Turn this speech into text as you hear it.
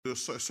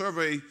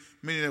survey,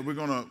 meaning that we're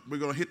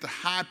gonna hit the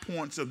high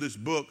points of this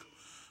book.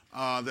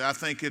 That I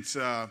think it's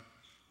a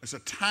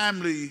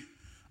timely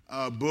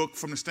book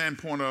from the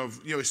standpoint of,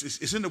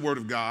 it's in the Word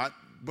of God,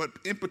 but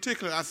in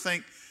particular, I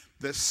think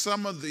that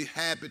some of the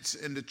habits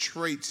and the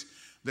traits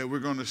that we're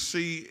going to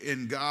see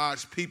in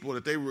God's people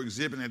that they were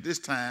exhibiting at this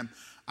time,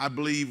 I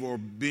believe, are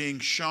being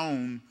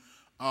shown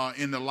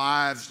in the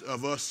lives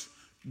of us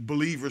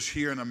believers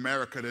here in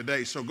America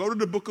today. So go to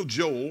the book of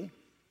Joel.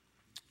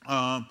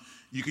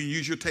 You can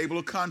use your table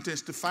of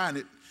contents to find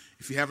it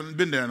if you haven't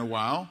been there in a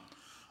while.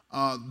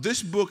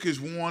 This book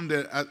is one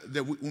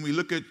that when we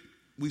look at,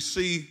 we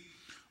see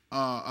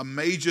a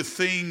major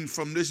theme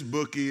from this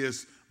book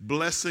is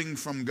blessing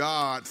from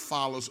God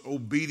follows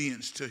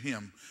obedience to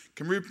him.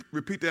 Can we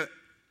repeat that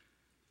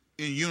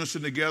in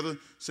unison together?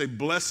 Say,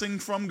 blessing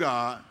from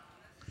God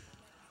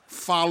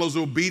follows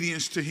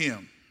obedience to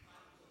him.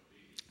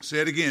 Say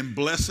it again.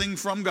 Blessing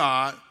from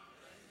God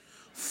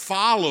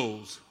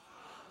follows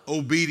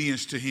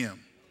obedience to him.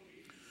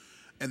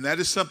 And that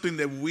is something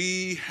that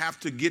we have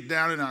to get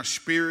down in our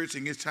spirits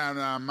and get down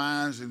in our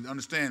minds and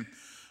understand.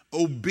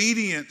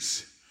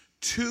 Obedience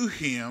to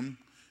him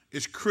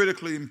is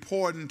critically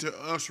important to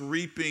us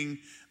reaping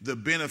the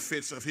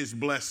benefits of his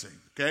blessing,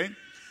 okay?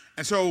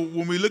 And so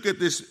when we look at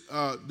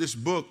this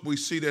book, we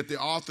see that the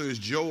author is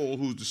Joel,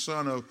 who's the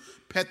son of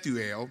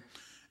Pt.1.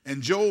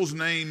 And Joel's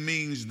name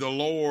means the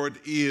Lord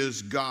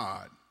is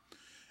God.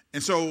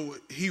 And so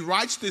he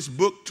writes this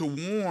book to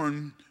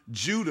warn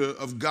Judah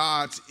of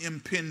God's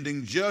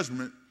impending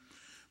judgment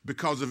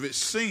because of its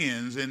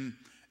sins.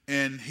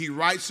 And he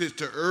writes it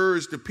to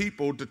urge the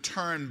people to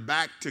turn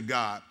back to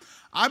God.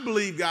 I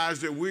believe, guys,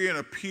 that we're in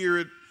a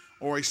period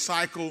or a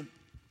cycle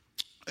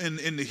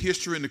in the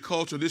history and the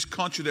culture of this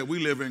country that we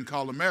live in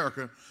called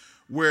America,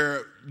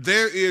 where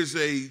there is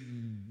a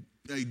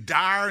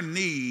dire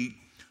need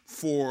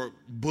for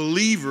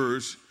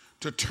believers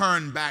to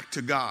turn back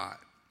to God.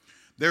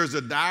 There's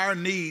a dire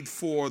need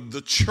for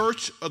the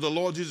church of the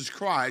Lord Jesus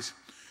Christ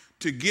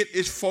to get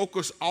its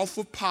focus off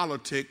of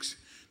politics,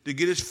 to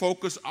get its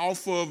focus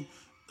off of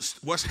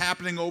what's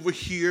happening over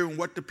here and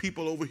what the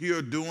people over here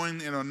are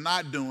doing and are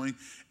not doing,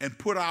 and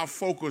put our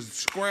focus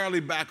squarely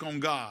back on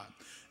God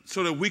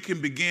so that we can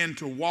begin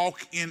to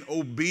walk in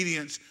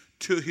obedience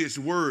to his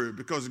word.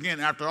 Because again,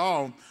 after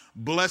all,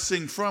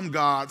 blessing from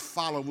God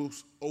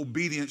follows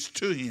obedience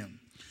to him.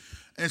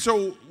 And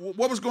so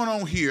what was going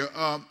on here?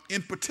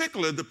 In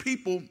particular, the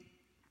people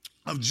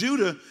of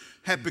Judah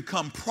had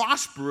become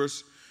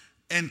prosperous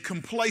and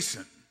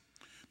complacent.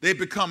 They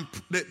become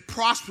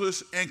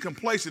prosperous and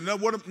complacent. In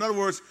other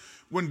words,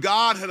 when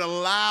God had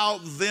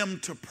allowed them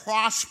to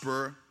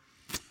prosper,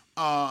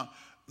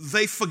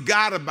 they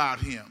forgot about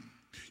him.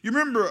 You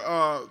remember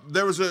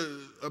there was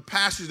a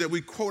passage that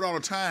we quote all the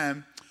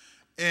time,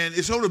 and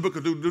it's over the book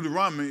of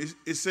Deuteronomy.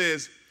 It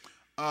says,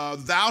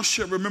 thou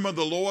shalt remember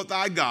the Lord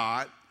thy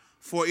God,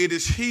 for it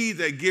is he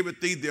that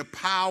giveth thee the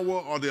power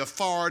or the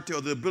authority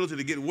or the ability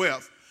to get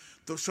wealth,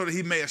 so that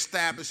he may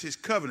establish his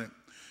covenant.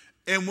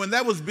 And when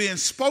that was being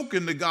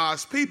spoken to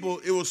God's people,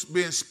 it was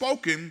being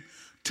spoken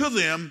to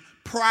them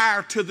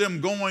prior to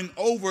them going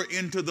over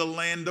into the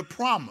land of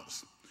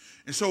promise.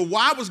 And so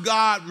why was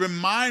God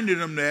reminding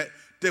them that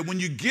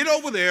when you get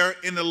over there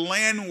in the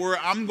land where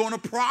I'm going to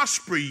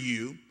prosper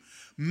you,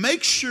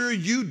 make sure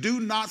you do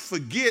not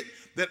forget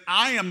that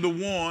I am the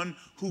one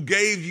who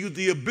gave you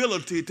the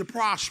ability to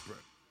prosper.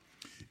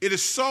 It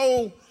is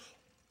so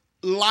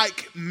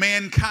like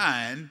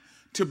mankind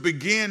to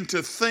begin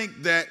to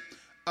think that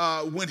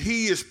when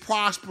he is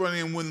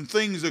prospering and when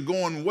things are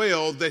going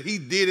well, that he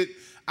did it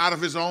out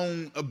of his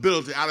own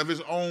ability, out of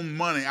his own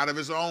money, out of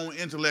his own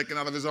intellect, and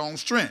out of his own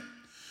strength.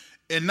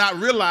 And not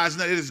realizing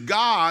that it is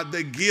God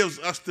that gives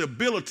us the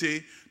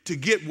ability to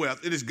get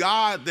wealth. It is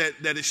God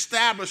that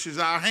establishes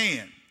our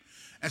hand.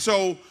 And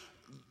so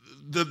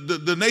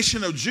the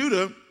nation of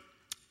Judah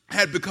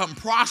had become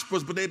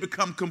prosperous, but they had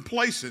become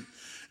complacent.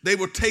 They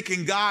were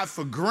taking God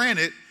for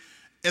granted,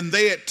 and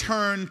they had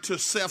turned to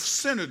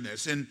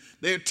self-centeredness, and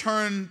they had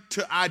turned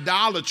to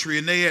idolatry,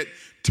 and they had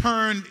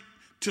turned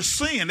to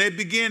sin. They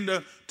began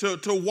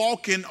to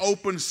walk in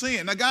open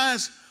sin. Now,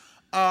 guys,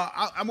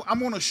 I'm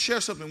going to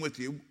share something with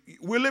you.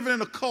 We're living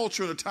in a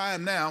culture at a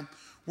time now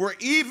where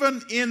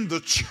even in the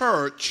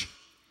church,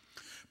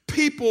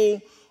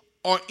 people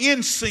are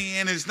in sin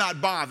and it's not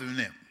bothering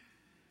them.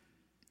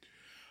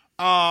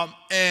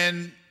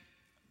 And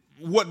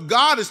what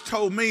God has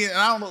told me, and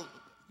I don't know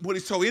what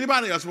he's told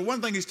anybody else, but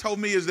one thing he's told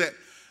me is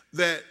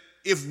that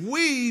if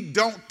we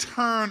don't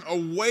turn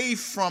away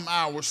from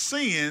our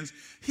sins,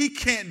 he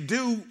can't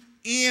do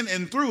in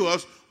and through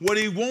us what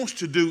he wants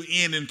to do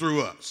in and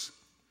through us.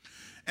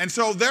 And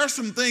so there's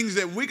some things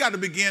that we got to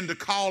begin to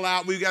call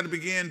out. We got to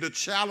begin to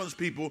challenge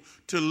people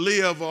to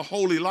live a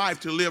holy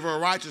life, to live a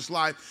righteous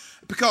life,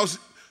 because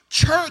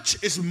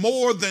church is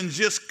more than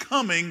just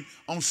coming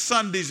on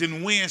Sundays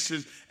and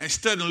Wednesdays and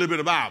studying a little bit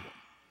of Bible.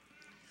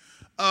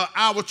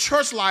 Our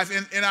church life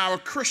and our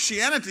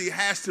Christianity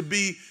has to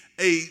be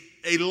a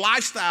a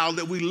lifestyle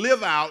that we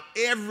live out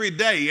every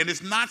day, and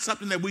it's not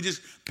something that we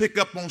just pick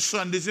up on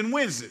Sundays and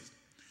Wednesdays.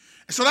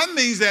 And so that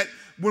means that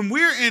when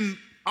we're in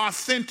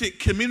authentic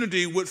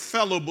community with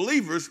fellow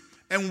believers,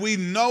 and we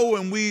know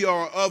and we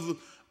are of,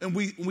 and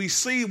we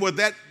see what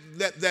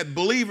that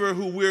believer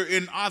who we're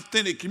in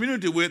authentic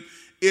community with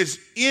is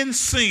in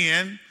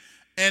sin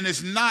and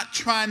is not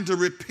trying to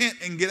repent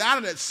and get out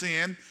of that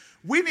sin,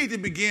 we need to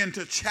begin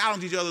to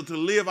challenge each other to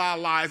live our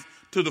life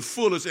to the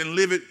fullest and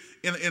live it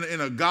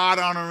in a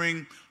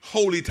God-honoring,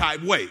 holy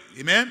type way.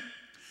 Amen?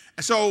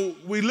 And so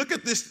we look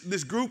at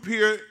this group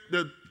here,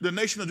 the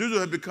nation of Israel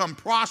have become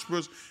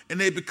prosperous and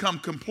they become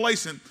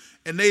complacent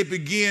and they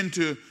begin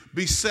to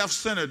be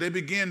self-centered. They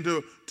begin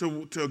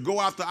to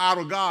go after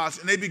idol gods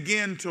and they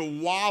begin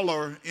to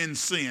wallow in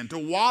sin. To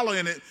wallow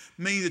in it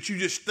means that you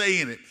just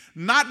stay in it.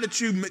 Not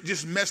that you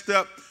just messed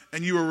up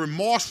and you were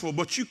remorseful,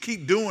 but you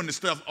keep doing this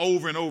stuff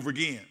over and over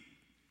again.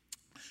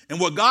 And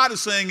what God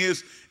is saying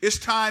is it's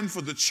time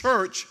for the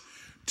church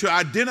to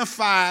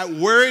identify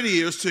where it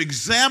is, to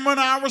examine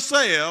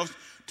ourselves,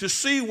 to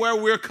see where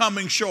we're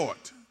coming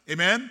short.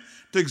 Amen?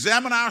 To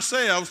examine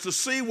ourselves, to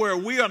see where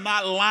we are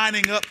not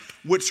lining up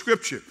with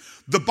Scripture.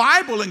 The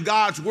Bible and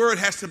God's Word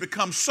has to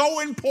become so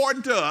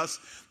important to us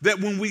that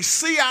when we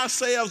see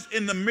ourselves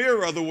in the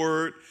mirror of the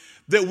Word,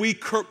 that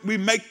we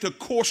make the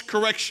course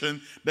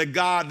correction that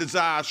God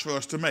desires for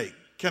us to make.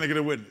 Can I get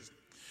a witness?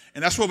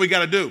 And that's what we got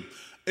to do.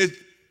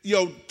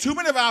 Too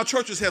many of our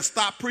churches have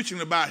stopped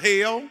preaching about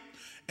hell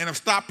and have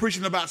stopped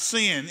preaching about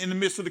sin in the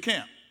midst of the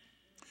camp.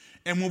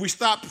 And when we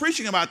stop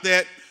preaching about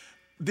that,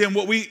 then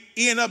what we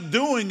end up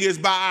doing is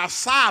by our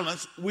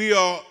silence, we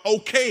are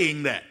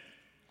okaying that.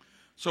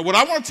 So what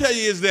I want to tell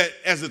you is that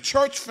as a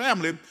church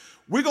family,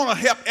 we're going to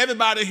help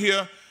everybody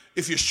here.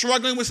 If you're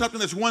struggling with something,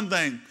 that's one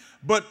thing.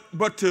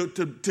 But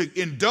to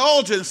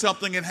indulge in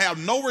something and have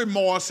no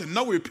remorse and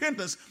no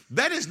repentance,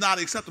 that is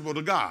not acceptable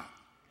to God.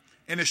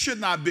 And it should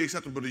not be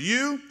acceptable to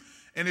you,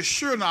 and it's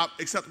sure not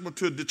acceptable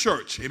to the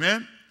church.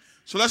 Amen?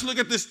 So let's look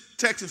at this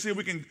text and see if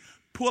we can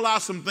pull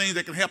out some things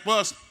that can help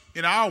us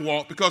in our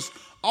walk, because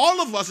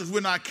all of us, if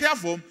we're not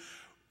careful,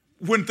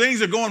 when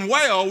things are going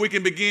well, we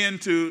can begin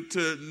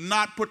to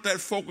not put that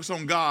focus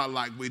on God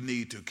like we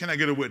need to. Can I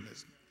get a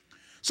witness?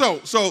 So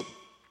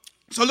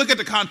look at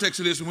the context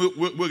of this, and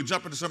we'll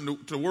jump into something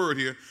to the word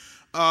here.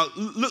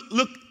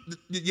 Look,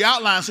 the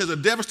outline says a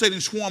devastating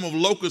swarm of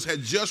locusts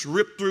had just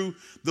ripped through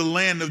the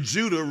land of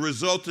Judah,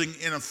 resulting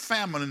in a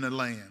famine in the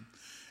land.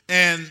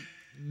 And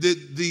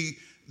the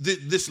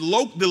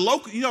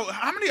locust,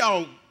 how many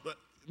of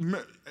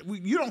y'all,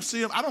 you don't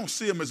see them? I don't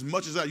see them as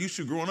much as I used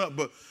to growing up,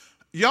 but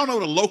y'all know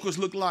what a locust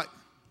look like?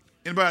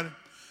 Anybody?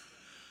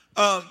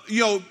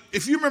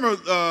 If you remember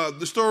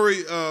the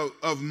story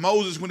of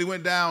Moses when he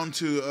went down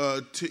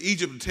to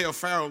Egypt to tell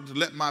Pharaoh to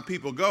let my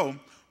people go,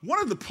 one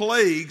of the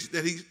plagues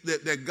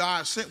that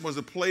God sent was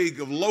a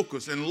plague of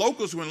locusts. And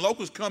locusts, when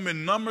locusts come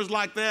in numbers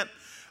like that,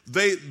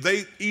 they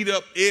eat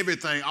up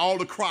everything, all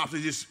the crops,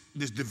 they just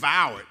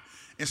devour it.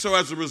 And so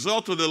as a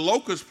result of the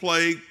locust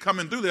plague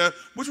coming through there,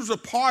 which was a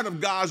part of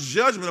God's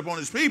judgment upon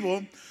his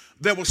people,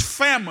 there was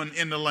famine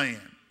in the land.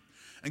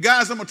 And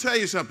guys, I'm going to tell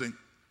you something.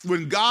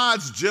 When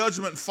God's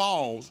judgment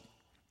falls,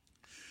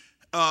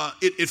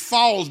 it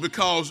falls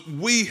because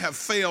we have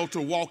failed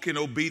to walk in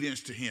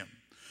obedience to him.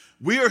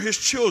 We are his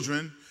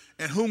children,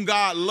 and whom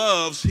God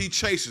loves, he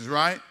chases,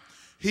 right?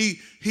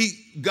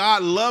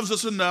 God loves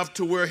us enough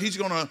to where he's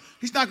not going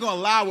to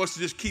allow us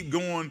to just keep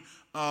going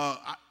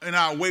in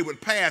our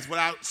wayward path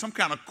without some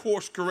kind of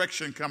course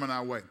correction coming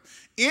our way.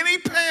 Any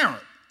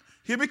parent,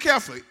 hear me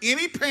carefully,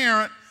 any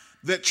parent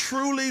that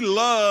truly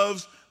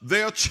loves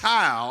their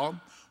child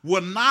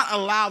will not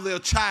allow their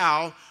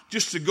child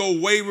just to go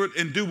wayward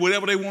and do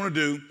whatever they want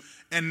to do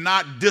and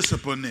not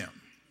discipline them.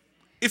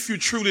 If you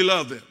truly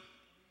love them.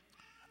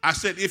 I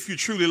said if you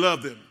truly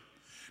love them.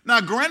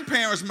 Now,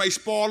 grandparents may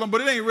spoil them,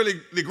 but it ain't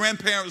really the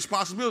grandparent's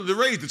responsibility to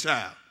raise the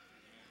child.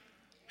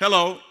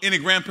 Hello, any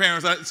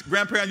grandparents?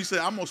 Grandparents, you say,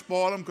 I'm going to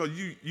spoil them because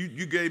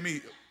you gave me.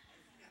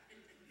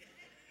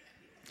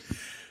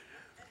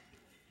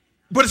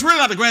 But it's really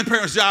not the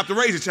grandparent's job to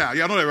raise a child.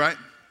 Y'all know that, right?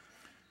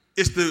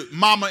 It's the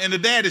mama and the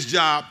daddy's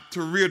job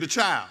to rear the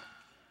child.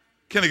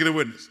 Can I get a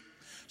witness?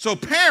 So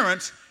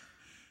parents,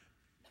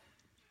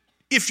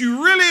 if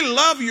you really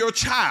love your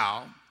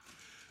child,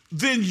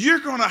 then you're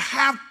going to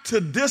have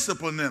to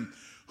discipline them.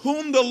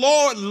 Whom the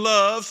Lord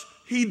loves,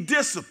 he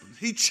disciplines,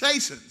 he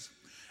chastens.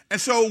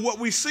 And so what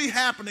we see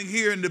happening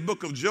here in the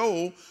book of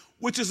Joel,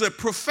 which is a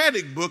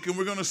prophetic book, and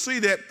we're going to see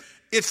that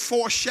it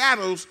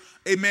foreshadows,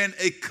 amen,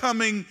 a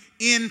coming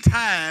end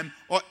time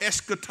or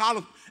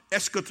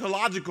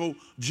eschatological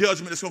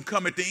judgment that's going to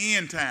come at the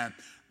end time.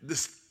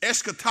 This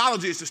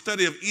eschatology is the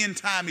study of end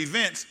time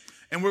events,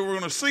 and we're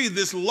going to see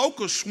this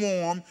locust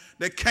swarm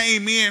that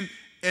came in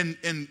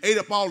and ate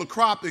up all the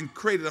crop and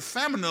created a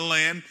famine in the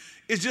land.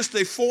 It's just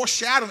a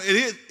foreshadowing.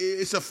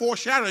 It's a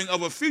foreshadowing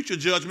of a future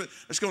judgment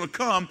that's going to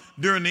come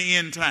during the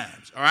end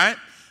times, all right?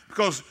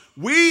 Because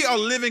we are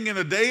living in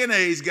a day and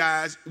age,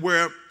 guys,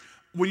 where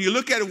when you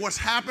look at what's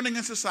happening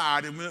in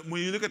society,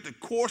 when you look at the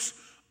course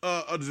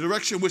the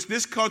direction which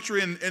this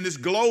country and this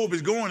globe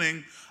is going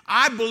in,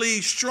 I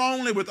believe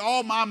strongly with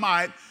all my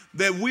might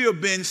that we are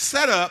being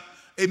set up,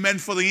 amen,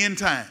 for the end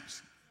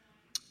times.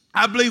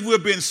 I believe we're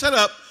being set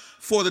up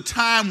for the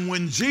time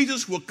when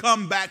Jesus will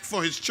come back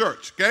for his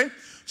church, okay?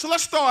 So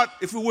let's start,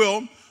 if we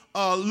will,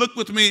 look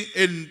with me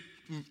in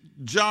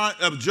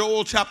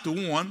Joel chapter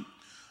 1,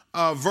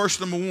 verse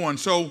number 1.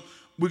 So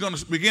we're going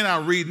to begin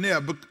our reading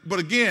there. But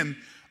again,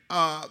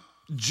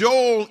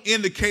 Joel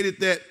indicated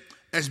that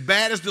as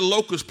bad as the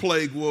locust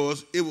plague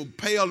was, it will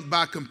pale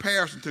by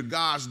comparison to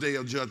God's day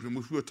of judgment,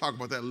 which we'll talk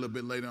about that a little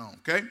bit later on,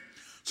 okay?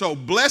 So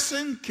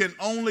blessing can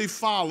only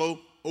follow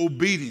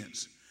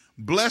obedience.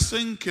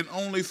 Blessing can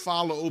only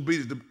follow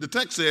obedience. The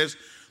text says,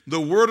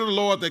 the word of the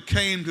Lord that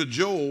came to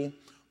Joel,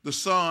 the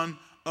son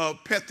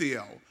of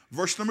Pt.1.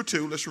 Verse number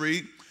 2, let's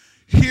read.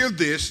 Hear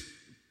this,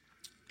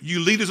 you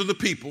leaders of the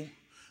people.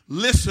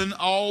 Listen,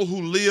 all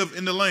who live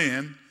in the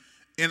land.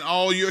 In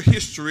all your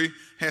history,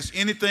 has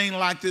anything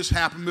like this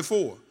happened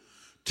before?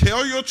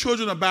 Tell your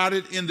children about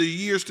it in the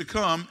years to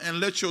come, and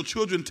let your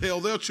children tell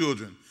their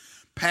children.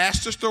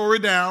 Pass the story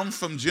down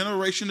from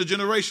generation to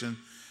generation.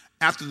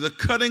 After the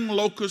cutting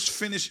locusts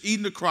finished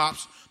eating the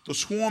crops, the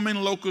swarming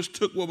locusts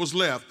took what was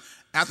left.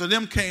 After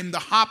them came the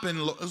hopping,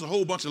 there's a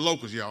whole bunch of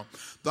locusts, y'all.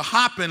 The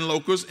hopping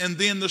locusts, and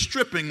then the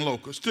stripping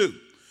locusts too.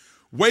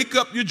 Wake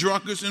up, you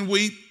drunkards, and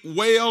weep.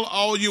 Wail,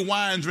 all you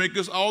wine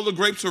drinkers. All the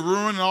grapes are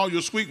ruined, and all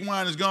your sweet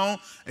wine is gone.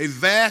 A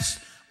vast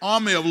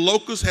army of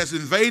locusts has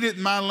invaded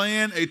my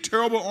land, a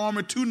terrible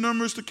army too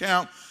numerous to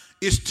count.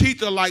 Its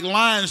teeth are like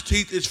lion's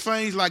teeth, its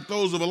fangs like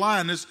those of a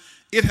lioness.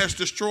 It has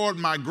destroyed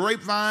my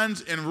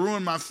grapevines and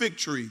ruined my fig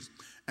trees,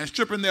 and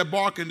stripping their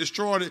bark and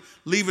destroyed it,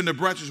 leaving the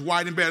branches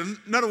white and bad.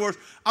 In other words,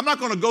 I'm not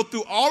going to go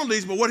through all of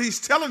these, but what he's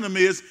telling them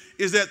is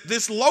that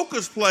this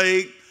locust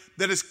plague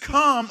that has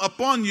come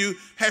upon you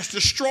has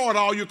destroyed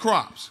all your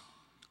crops.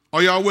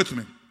 Are y'all with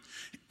me?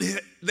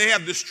 They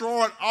have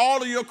destroyed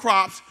all of your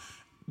crops.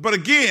 But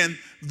again,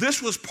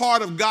 this was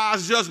part of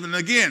God's judgment.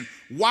 And again,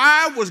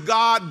 why was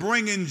God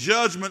bringing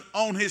judgment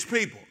on his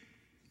people?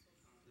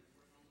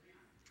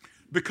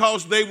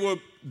 Because they were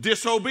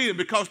disobedient,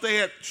 because they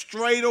had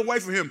strayed away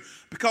from him,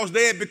 because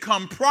they had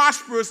become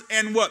prosperous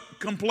and what?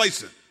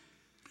 Complacent.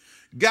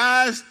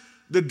 Guys,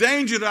 the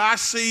danger that I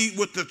see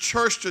with the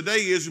church today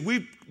is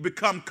we've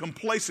become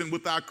complacent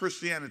with our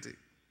Christianity.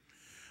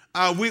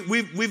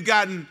 We've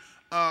gotten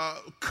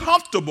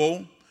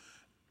comfortable,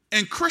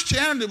 and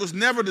Christianity was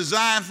never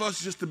designed for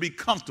us just to be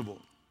comfortable.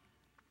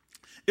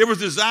 It was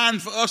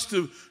designed for us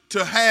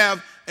to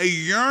have a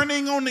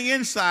yearning on the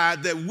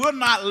inside that will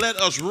not let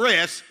us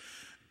rest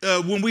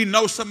when we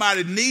know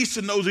somebody needs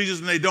to know Jesus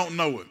and they don't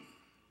know him.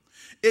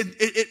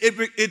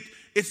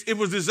 It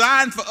was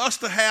designed for us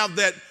to have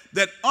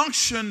that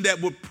unction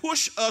that would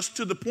push us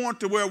to the point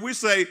to where we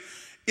say,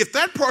 if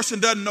that person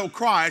doesn't know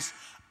Christ,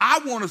 I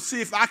want to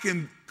see if I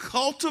can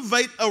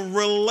cultivate a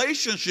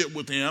relationship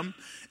with him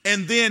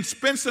and then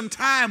spend some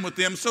time with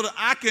them so that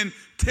I can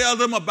tell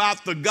them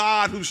about the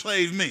God who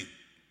saved me,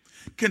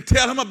 can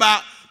tell them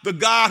about the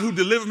God who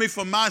delivered me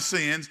from my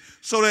sins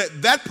so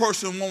that that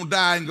person won't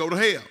die and go to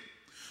hell.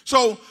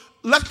 So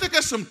let's look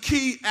at some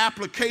key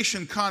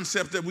application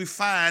concepts that we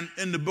find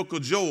in the book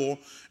of Joel.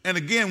 And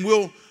again,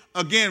 we'll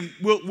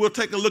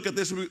take a look at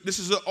this. This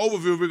is an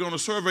overview. We're going to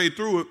survey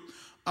through it.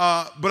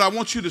 But I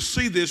want you to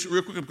see this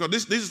real quick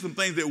because these are some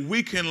things that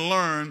we can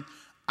learn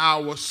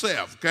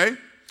ourselves, okay?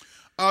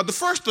 The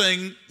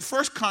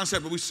first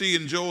concept that we see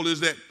in Joel is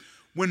that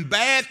when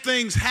bad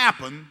things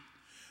happen,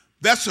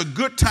 that's a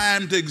good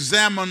time to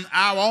examine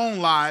our own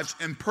lives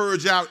and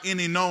purge out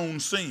any known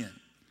sin.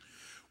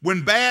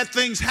 When bad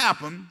things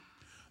happen,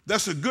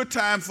 that's a good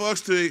time for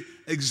us to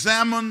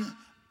examine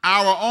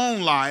our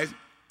own life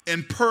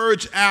and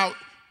purge out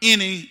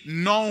any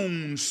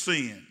known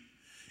sin.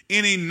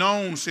 Any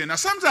known sin. Now,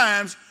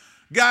 sometimes,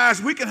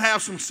 guys, we can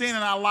have some sin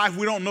in our life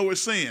we don't know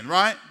it's sin,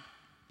 right?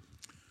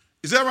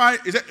 Is that right?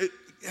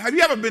 Have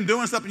you ever been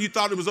doing something you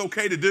thought it was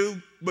okay to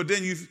do, but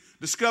then you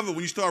discovered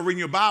when you started reading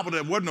your Bible that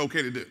it wasn't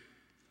okay to do?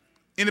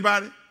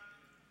 Anybody?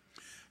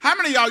 How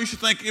many of y'all used to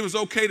think it was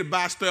okay to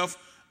buy stuff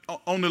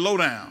on the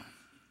lowdown,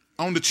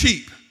 on the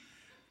cheap,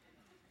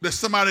 that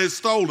somebody had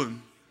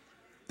stolen,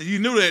 and you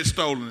knew they had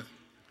stolen it,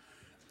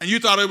 and you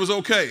thought it was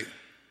okay?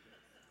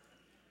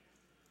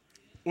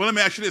 Well, let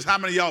me ask you this. How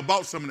many of y'all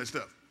bought some of that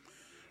stuff?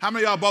 How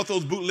many of y'all bought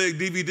those bootleg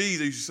DVDs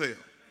they used to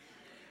sell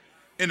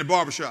in the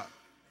barbershop?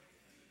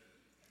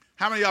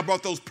 How many of y'all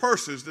bought those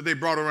purses that they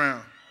brought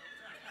around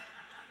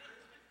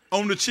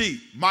on the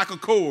cheap, Michael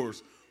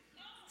Kors,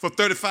 for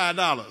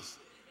 $35?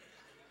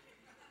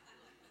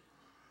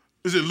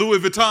 Is it Louis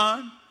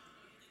Vuitton?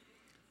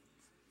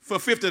 For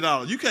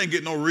 $50. You can't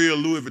get no real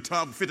Louis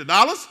Vuitton for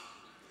 $50.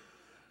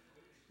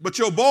 But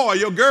your boy,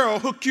 your girl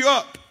hooked you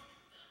up.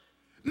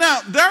 Now,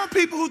 there are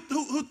people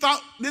who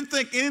didn't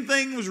think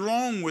anything was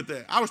wrong with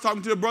that. I was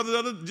talking to a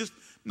brother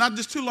not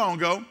too long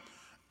ago,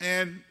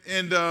 and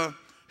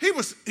he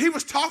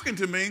was talking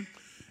to me,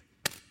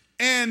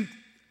 and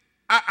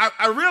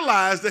I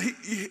realized that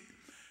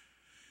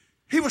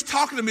he was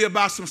talking to me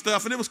about some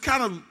stuff, and it was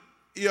kind of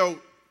you know,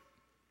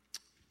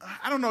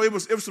 I don't know, it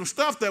was some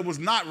stuff that was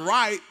not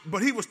right,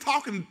 but he was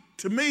talking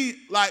to me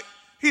like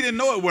he didn't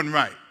know it wasn't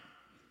right.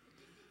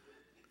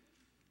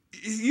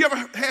 You ever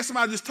had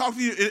somebody just talk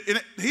to you,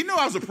 and he knew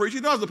I was a preacher,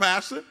 he knew I was a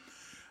pastor,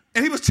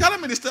 and he was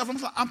telling me this stuff.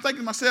 I'm thinking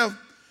to myself,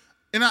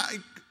 and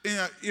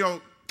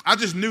I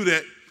just knew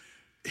that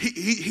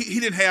he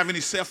didn't have any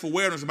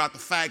self-awareness about the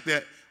fact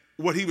that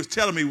what he was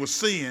telling me was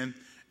sin,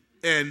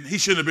 and he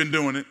shouldn't have been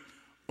doing it,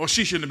 or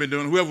she shouldn't have been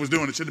doing it, whoever was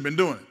doing it shouldn't have been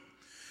doing it.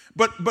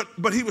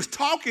 But he was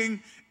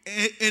talking,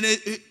 and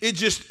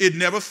it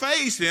never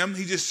fazed him.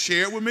 He just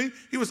shared with me.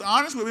 He was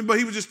honest with me, but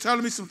he was just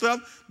telling me some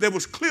stuff that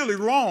was clearly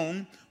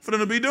wrong for them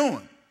to be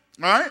doing.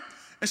 All right?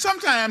 And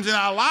sometimes in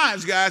our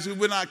lives, guys, if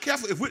we're not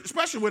careful,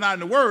 especially if we're not in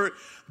the Word,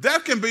 there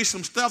can be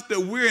some stuff that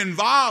we're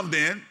involved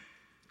in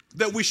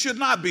that we should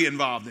not be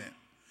involved in.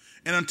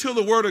 And until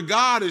the Word of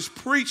God is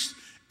preached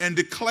and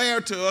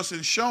declared to us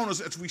and shown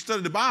us as we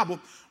study the Bible,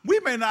 we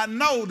may not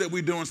know that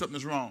we're doing something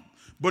that's wrong.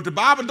 But the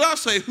Bible does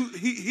say,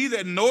 he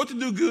that knoweth to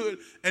do good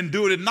and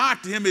doeth it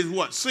not, to him is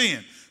what?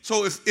 Sin.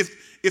 So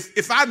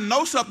if I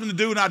know something to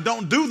do and I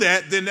don't do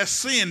that, then that's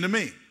sin to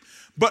me.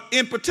 But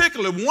in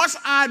particular, once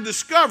I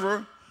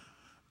discover,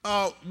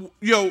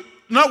 in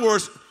other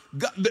words,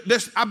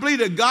 I believe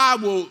that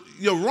God will,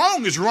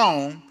 wrong is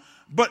wrong,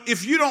 but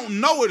if you don't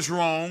know it's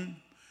wrong,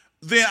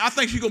 then I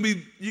think you're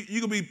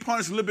gonna be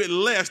punished a little bit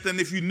less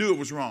than if you knew it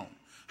was wrong.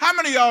 How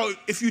many of y'all,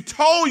 if you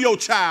told your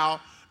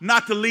child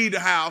not to leave the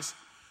house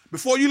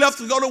before you left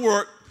to go to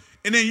work,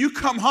 and then you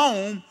come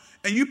home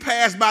and you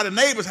pass by the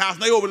neighbor's house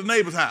and they over to the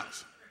neighbor's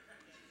house,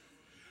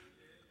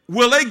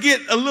 will they get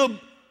a little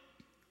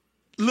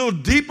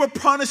deeper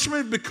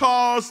punishment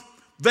because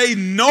they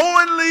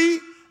knowingly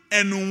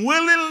and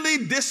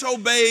willingly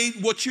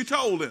disobeyed what you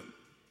told them?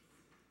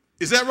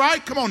 Is that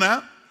right? Come on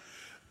now.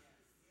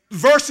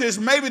 Versus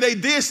maybe they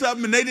did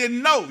something and they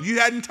didn't know. You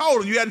hadn't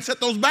told them. You hadn't set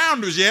those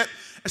boundaries yet.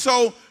 And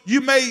so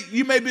you may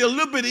be a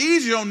little bit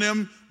easier on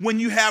them when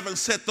you haven't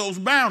set those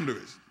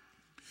boundaries.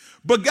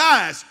 But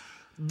guys,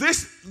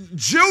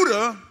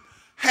 Judah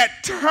had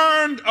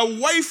turned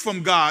away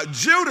from God.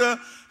 Judah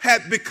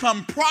had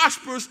become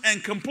prosperous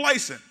and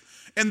complacent.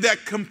 And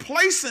that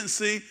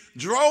complacency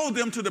drove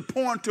them to the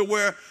point to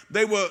where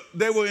they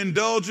were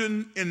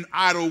indulging in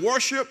idol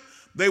worship.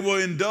 They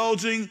were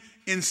indulging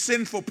in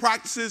sinful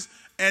practices,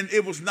 and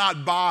it was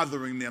not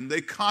bothering them.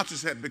 Their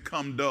conscience had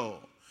become dull.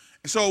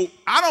 And so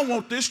I don't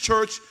want this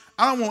church,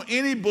 I don't want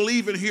any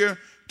believer here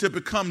to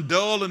become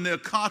dull in their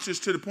conscience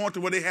to the point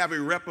to where they have a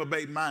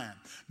reprobate mind.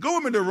 Go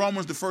with me to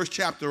Romans, the 1st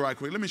chapter right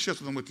quick. Let me share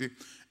something with you.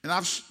 And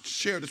I've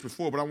shared this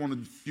before, but I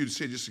wanted you to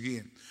say this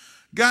again.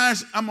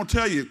 Guys, I'm going to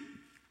tell you,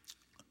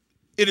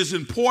 it is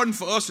important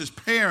for us as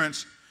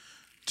parents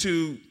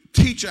to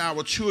teach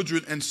our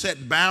children and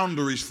set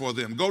boundaries for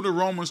them. Go to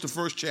Romans, the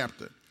 1st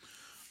chapter.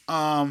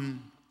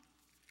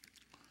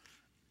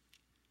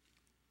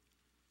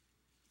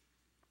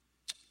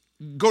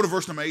 Go to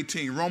verse number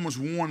 18. Romans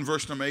 1,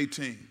 verse number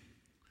 18.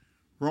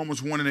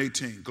 Romans 1 and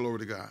 18. Glory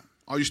to God.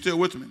 Are you still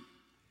with me?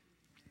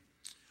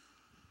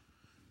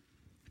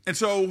 And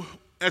so,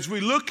 as we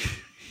look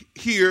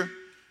here,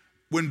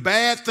 when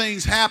bad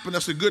things happen,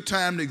 that's a good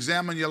time to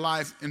examine your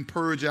life and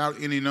purge out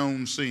any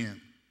known sin.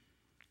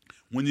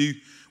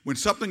 When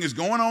something is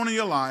going on in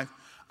your life,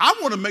 I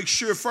want to make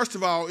sure, first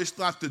of all, it's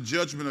not the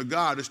judgment of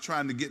God that's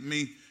trying to get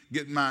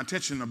my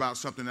attention about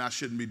something that I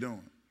shouldn't be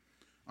doing.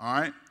 All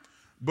right?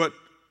 But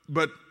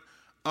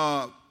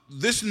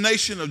this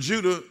nation of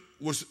Judah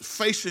was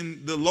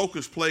facing the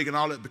locust plague and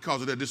all that because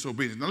of their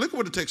disobedience. Now look at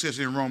what the text says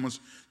in Romans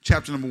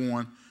chapter number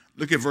 1.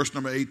 Look at verse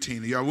number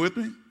 18. Are y'all with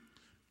me?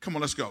 Come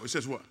on, let's go. It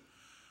says what?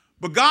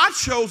 But God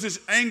shows his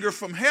anger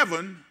from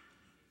heaven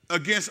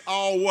against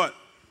all what?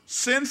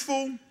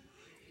 Sinful,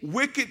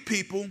 wicked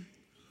people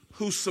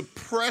who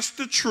suppress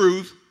the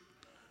truth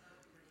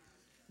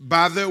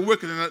by their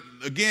wickedness.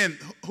 Again,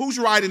 who's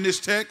writing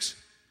this text?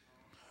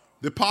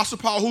 The Apostle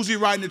Paul. Who's he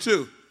writing it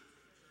to?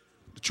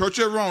 The church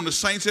at Rome, the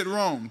saints at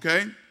Rome,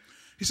 okay?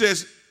 He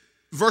says,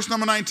 verse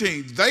number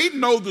 19, they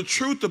know the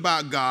truth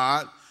about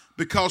God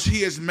because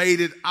he has made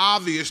it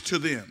obvious to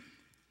them.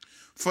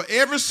 For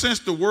ever since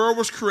the world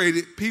was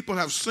created, people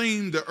have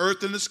seen the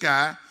earth and the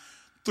sky.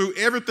 Through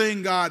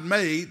everything God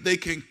made, they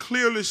can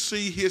clearly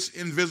see his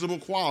invisible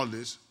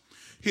qualities,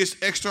 his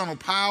external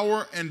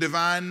power and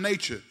divine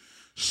nature.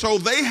 So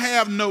they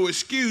have no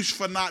excuse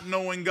for not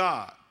knowing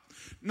God.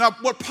 Now,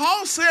 what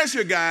Paul says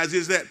here, guys,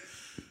 is that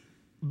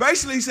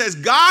basically he says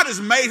God has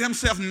made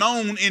himself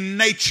known in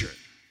nature.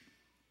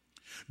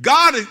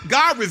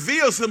 God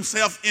reveals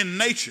himself in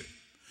nature.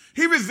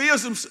 He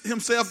reveals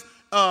himself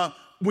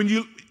when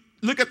you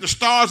look at the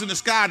stars in the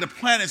sky, the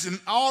planets, and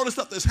all the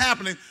stuff that's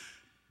happening.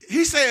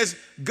 He says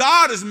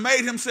God has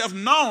made himself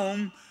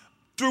known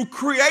through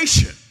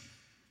creation.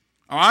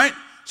 All right?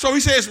 So he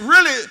says,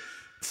 really,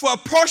 for a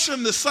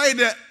person to say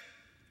that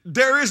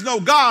there is no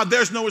God,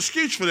 there's no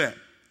excuse for that.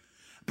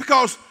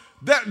 Because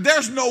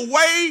there's no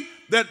way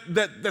that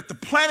the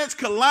planets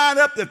could line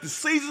up, that the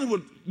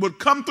seasons would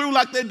come through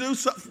like they do,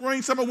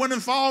 spring, summer, winter,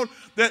 and fall,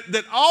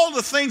 that all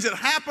the things that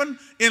happen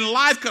in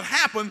life could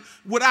happen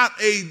without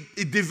a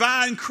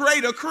divine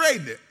creator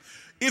creating it.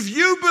 If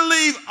you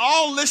believe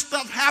all this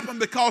stuff happened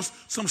because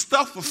some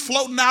stuff was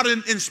floating out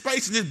in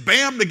space and just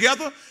bam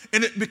together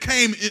and it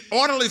became in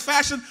orderly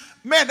fashion,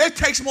 man, that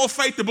takes more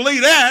faith to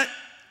believe that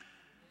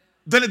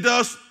than it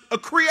does a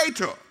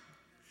creator.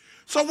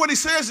 So what he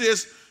says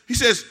is,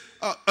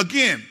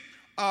 again,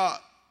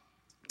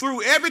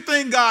 through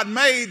everything God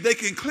made, they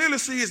can clearly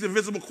see his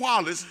invisible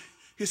qualities,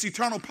 his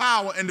eternal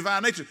power and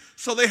divine nature.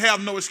 So they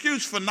have no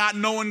excuse for not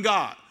knowing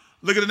God.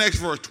 Look at the next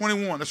verse,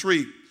 21. Let's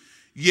read.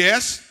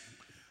 Yes,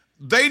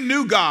 they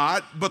knew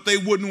God, but they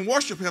wouldn't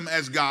worship him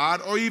as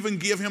God or even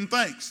give him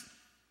thanks.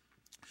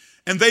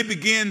 And they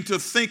began to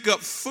think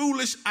up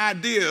foolish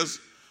ideas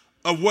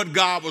of what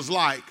God was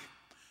like.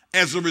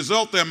 As a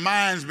result, their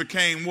minds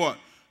became what?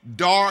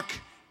 Dark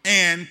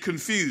and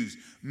confused.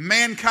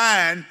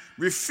 Mankind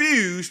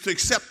refused to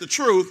accept the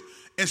truth,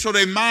 and so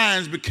their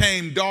minds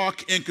became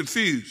dark and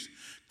confused.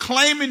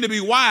 Claiming to be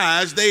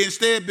wise, they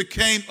instead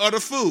became utter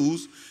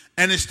fools,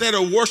 and instead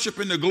of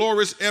worshiping the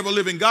glorious,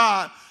 ever-living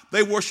God,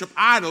 they worship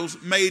idols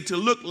made to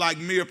look like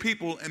mere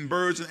people and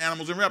birds and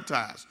animals and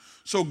reptiles.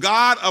 So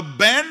God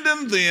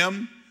abandoned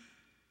them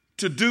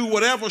to do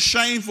whatever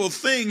shameful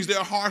things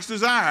their hearts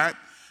desired.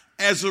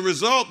 As a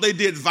result, they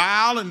did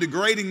vile and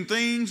degrading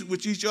things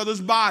with each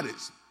other's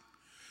bodies.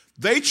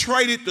 They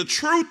traded the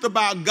truth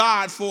about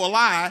God for a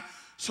lie,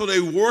 so they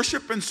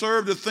worship and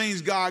serve the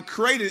things God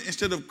created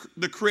instead of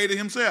the Creator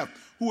himself,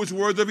 who is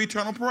worthy of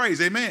eternal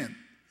praise. Amen.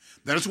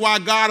 That is why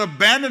God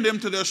abandoned them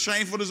to their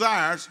shameful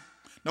desires.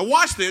 Now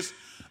watch this.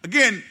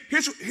 Again,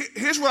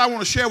 here's what I want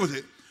to share with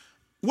you.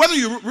 Whether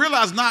you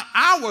realize or not,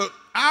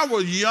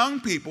 our young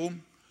people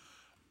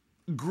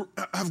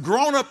have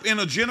grown up in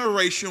a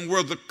generation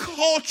where the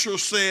culture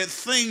said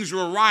things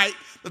were right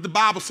that the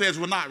Bible says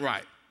were not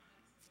right.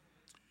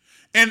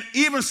 And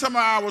even some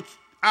of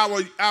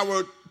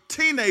our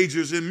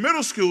teenagers and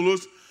middle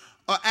schoolers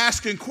are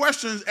asking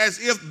questions as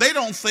if they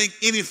don't think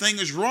anything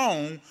is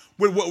wrong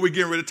with what we're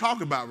getting ready to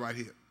talk about right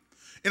here.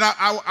 And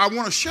I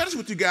want to share this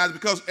with you guys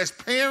because as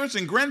parents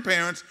and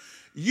grandparents,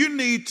 you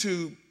need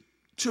to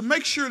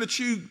make sure that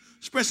you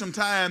spend some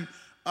time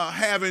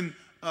having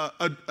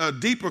a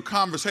deeper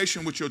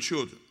conversation with your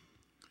children.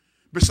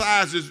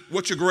 Besides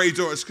what your grades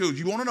are at school.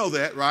 You want to know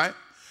that, right?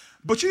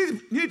 But you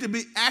need to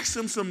be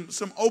asking them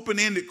some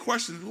open-ended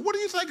questions. What do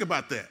you think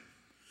about that?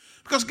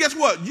 Because guess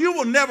what? You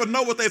will never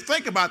know what they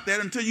think about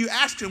that until you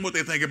ask them what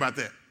they think about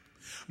that.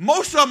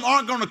 Most of them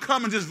aren't going to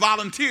come and just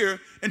volunteer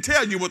and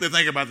tell you what they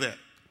think about that.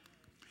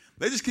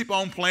 They just keep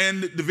on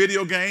playing the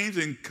video games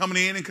and coming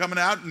in and coming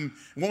out and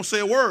won't say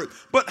a word.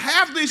 But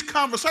have these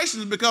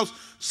conversations because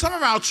some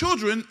of our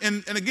children,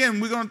 and again,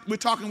 we're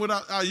talking with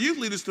our youth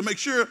leaders to make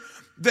sure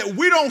that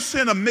we don't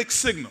send a mixed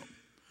signal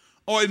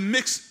or a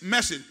mixed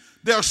message.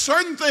 There are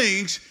certain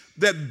things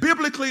that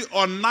biblically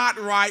are not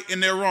right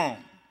and they're wrong.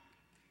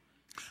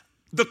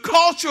 The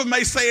culture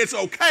may say it's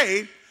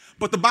okay,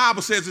 but the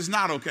Bible says it's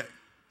not okay.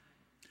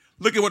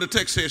 Look at what the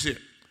text says here.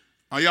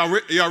 Are y'all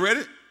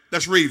ready?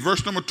 Let's read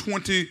verse number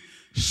 26.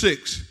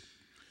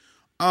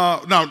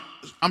 Verse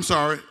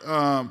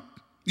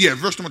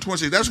number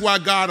 26. That's why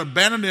God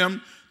abandoned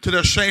them to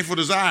their shameful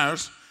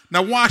desires.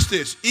 Now watch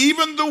this.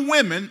 Even the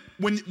women,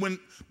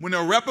 when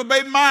a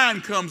reprobate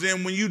mind comes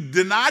in, when you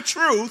deny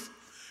truth,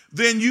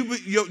 then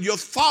your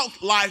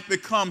thought life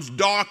becomes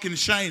dark and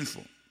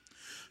shameful.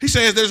 He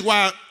says that's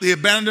why they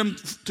abandoned them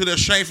to their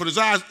shameful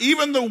desires.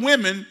 Even the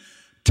women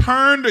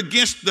turned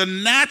against the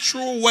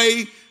natural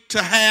way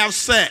to have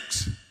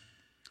sex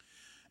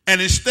and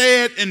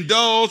instead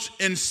indulged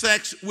in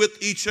sex with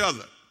each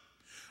other.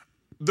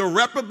 The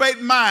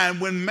reprobate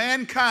mind, when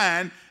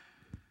mankind,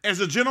 as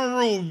a general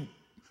rule,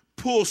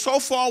 pulls so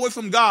far away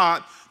from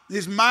God,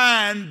 his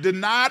mind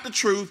denied the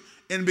truth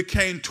and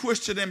became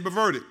twisted and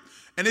perverted.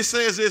 And it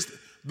says this,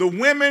 the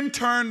women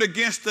turned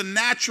against the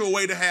natural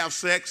way to have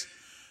sex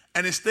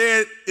and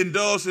instead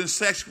indulged in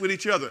sex with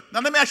each other.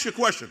 Now let me ask you a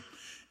question.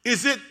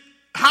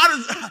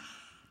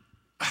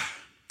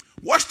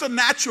 What's the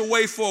natural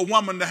way for a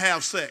woman to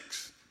have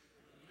sex?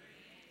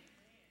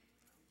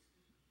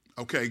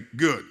 Okay,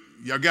 good.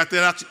 Y'all got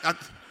that out?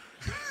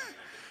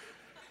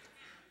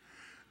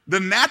 The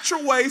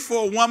natural way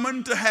for a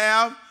woman to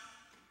have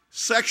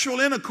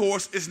sexual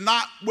intercourse is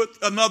not with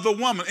another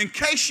woman. In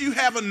case you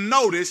haven't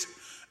noticed,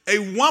 a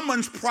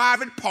woman's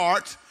private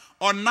parts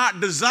are not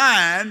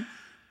designed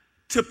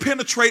to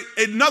penetrate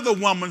another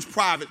woman's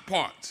private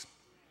parts.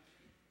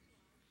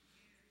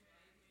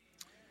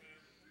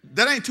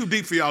 That ain't too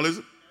deep for y'all, is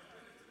it?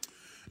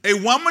 A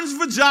woman's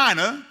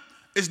vagina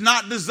is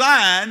not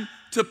designed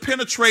to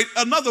penetrate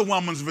another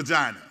woman's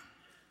vagina.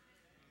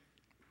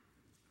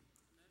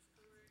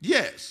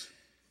 Yes.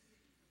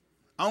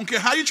 I don't care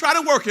how you try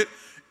to work it,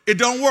 it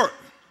don't work.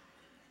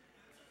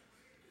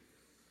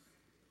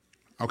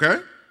 Okay?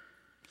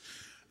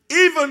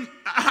 Even,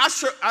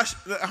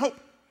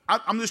 I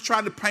I'm just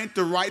trying to paint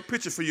the right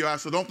picture for you,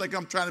 so don't think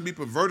I'm trying to be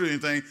perverted or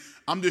anything.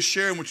 I'm just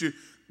sharing with you.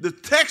 The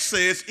text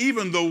says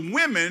even the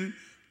women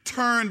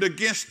turned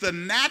against the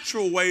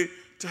natural way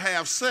to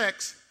have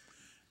sex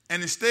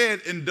and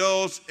instead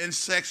indulged in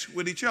sex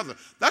with each other.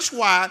 That's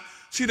why,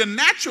 see, the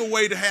natural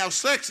way to have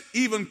sex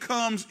even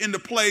comes into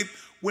play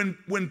when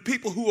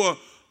people who are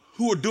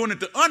doing it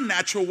the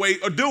unnatural way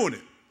are doing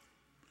it.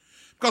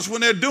 Because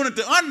when they're doing it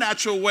the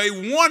unnatural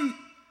way, one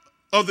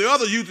or the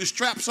other usually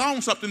straps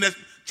on something that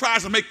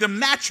tries to make them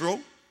natural.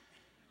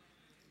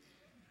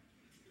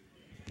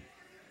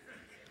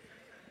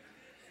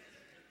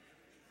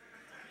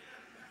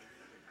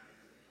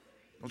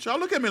 Don't y'all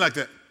look at me like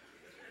that.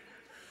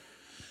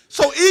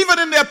 So even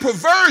in their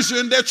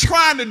perversion, they're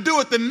trying to do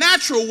it the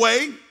natural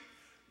way,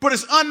 but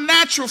it's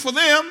unnatural for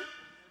them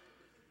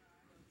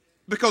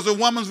because a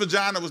woman's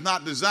vagina was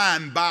not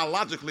designed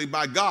biologically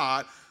by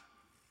God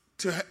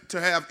to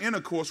have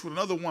intercourse with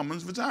another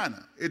woman's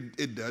vagina.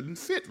 It doesn't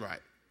fit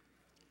right.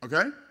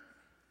 Okay?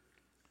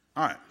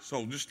 All right,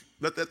 so just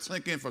let that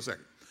sink in for a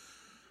second.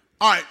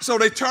 All right, so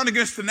they turn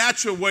against the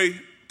natural way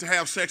to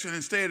have sex and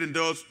instead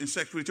indulge in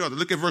sex with each other.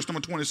 Look at verse number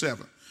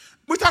 27.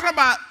 We're talking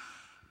about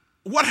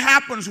what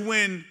happens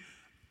when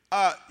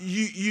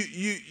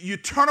you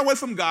turn away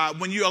from God,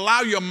 when you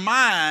allow your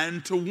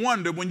mind to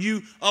wander, when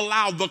you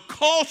allow the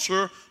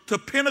culture to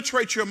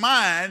penetrate your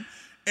mind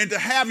and to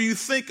have you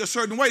think a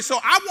certain way. So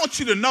I want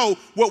you to know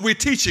what we're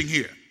teaching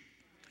here.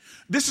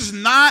 This is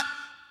not,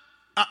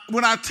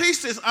 when I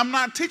teach this, I'm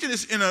not teaching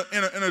this in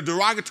a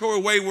derogatory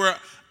way where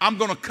I'm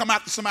going to come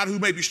after somebody who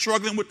may be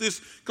struggling with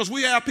this, because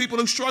we have people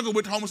who struggle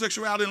with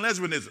homosexuality and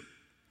lesbianism.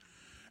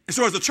 And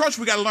so as a church,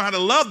 we got to learn how to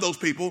love those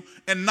people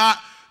and not,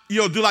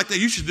 do like they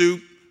used to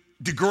do,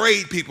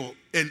 degrade people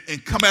and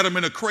come at them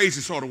in a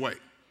crazy sort of way.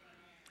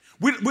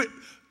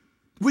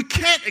 We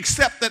can't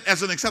accept that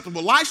as an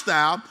acceptable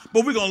lifestyle,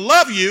 but we're going to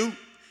love you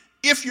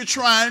if you're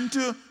trying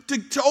to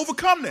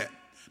overcome that.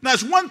 Now,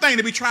 it's one thing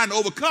to be trying to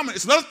overcome it.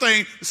 It's another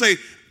thing to say,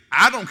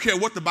 I don't care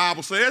what the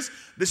Bible says.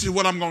 This is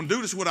what I'm going to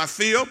do. This is what I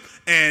feel.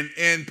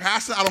 And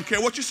Pastor, I don't care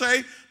what you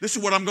say. This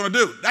is what I'm going to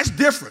do. That's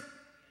different.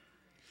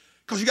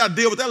 Because you got to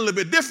deal with that a little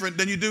bit different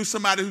than you do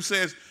somebody who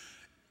says,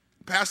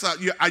 Pastor,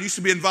 I used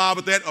to be involved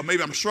with that, or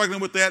maybe I'm struggling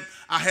with that.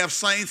 I have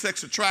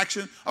same-sex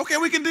attraction. Okay,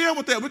 we can deal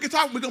with that. We can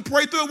talk. We can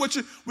pray through it with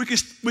you. We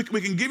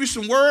can give you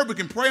some word. We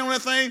can pray on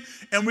that thing,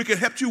 and we can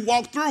help you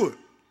walk through it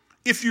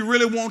if you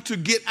really want to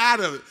get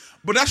out of it.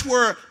 But that's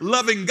where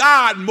loving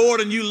God more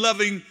than you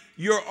loving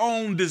your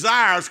own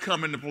desires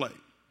come into play.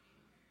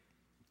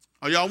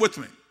 Are y'all with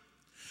me?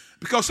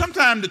 Because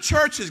sometimes the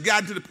church has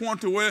gotten to the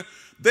point to where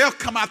they'll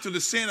come after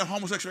the sin of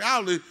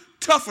homosexuality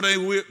tougher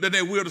than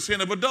they will the sin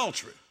of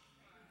adultery.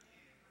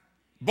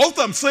 Both of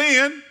them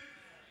sin.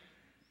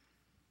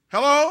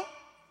 Hello?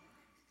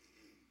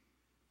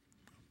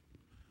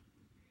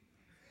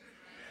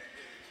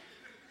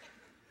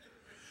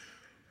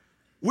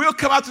 We'll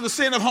come out to the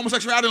sin of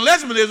homosexuality and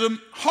lesbianism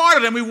harder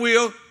than we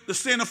will the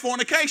sin of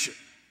fornication.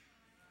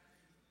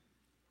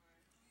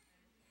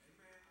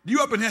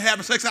 You up in here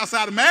having sex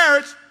outside of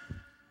marriage.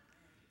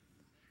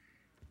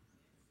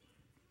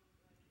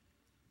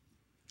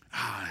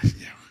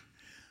 Yeah.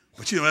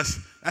 But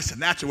that's a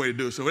natural way to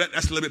do it. So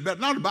that's a little bit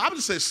better. No, the Bible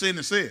just says sin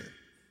is sin.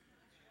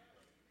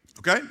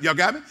 Okay? Y'all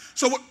got me?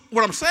 So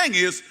what I'm saying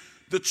is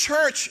the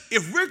church,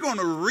 if we're going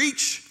to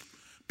reach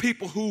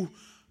people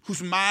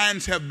whose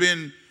minds have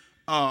been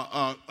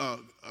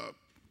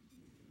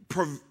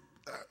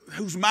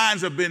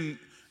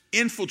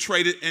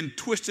infiltrated and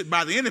twisted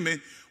by the enemy,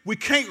 we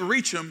can't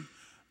reach them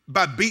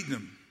by beating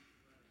them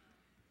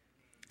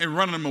and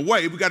running them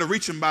away. We got to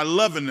reach them by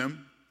loving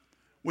them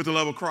with the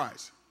love of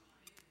Christ.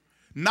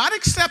 Not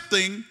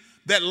accepting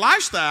that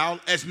lifestyle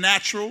as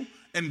natural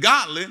and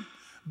godly,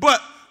 but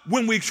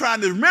when we try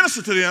to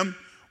minister to them,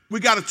 we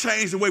got to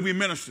change the way we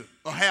minister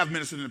or have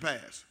ministered in the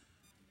past.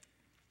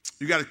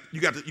 You got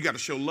to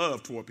show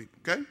love toward people,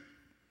 okay?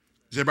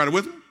 Is everybody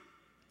with me?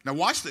 Now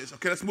watch this.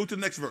 Okay, let's move to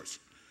the next verse.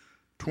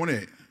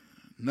 28.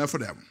 Enough for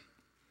that one.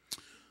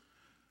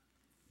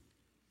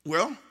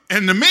 Well,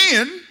 and the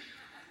men,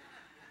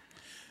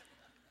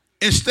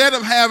 instead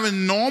of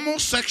having normal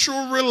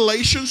sexual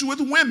relations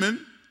with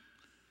women,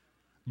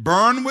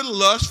 burn with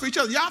lust for each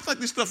other. Y'all think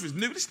this stuff is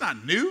new? It's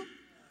not new.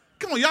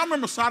 Come on, y'all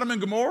remember Sodom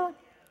and Gomorrah?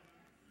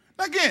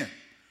 Again,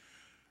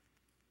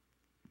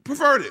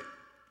 perversion.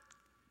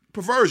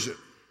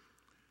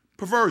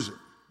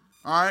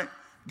 All right?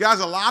 Guys,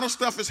 a lot of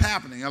stuff is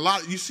happening.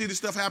 You see this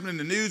stuff happening in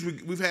the news.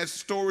 We've had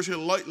stories here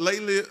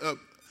lately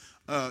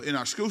in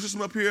our school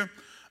system up here.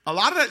 A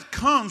lot of that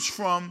comes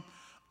from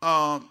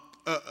a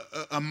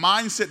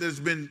mindset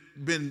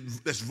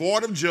that's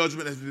void of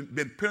judgment, that's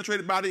been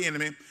penetrated by the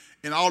enemy,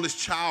 and all this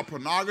child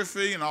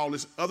pornography and all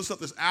this other stuff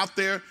that's out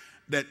there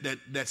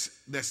that's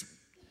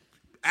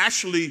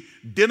actually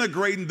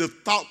denigrating the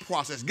thought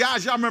process.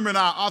 Guys, y'all remember in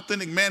our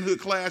authentic manhood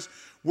class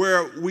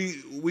where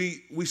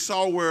we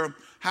saw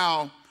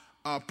how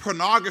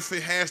pornography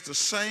has the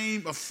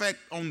same effect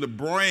on the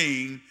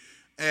brain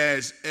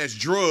as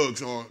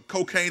drugs or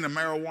cocaine or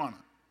marijuana.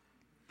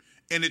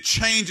 and it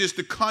changes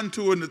the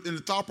contour in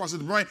the thought process of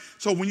the brain.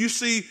 So when you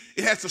see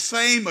it has the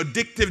same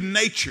addictive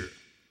nature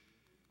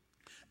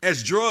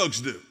as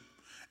drugs do.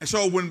 And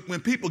so when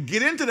people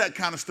get into that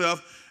kind of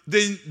stuff,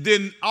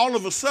 then all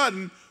of a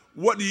sudden,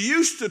 what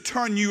used to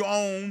turn you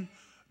on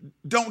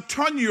don't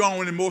turn you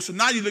on anymore. So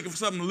now you're looking for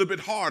something a little bit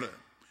harder.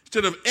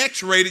 Instead of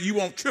X-rated, you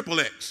want triple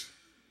X.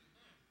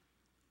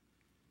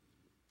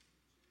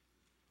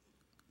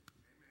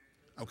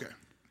 Okay.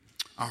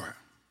 All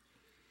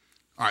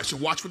right, so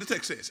watch what the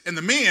text says. And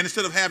the men,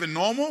 instead of having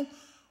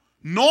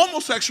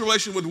normal sexual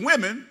relation with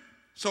women,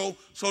 so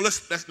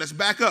let's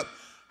back up.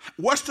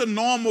 What's the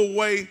normal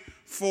way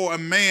for a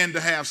man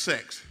to have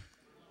sex?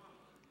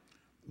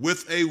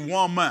 With a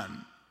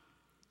woman.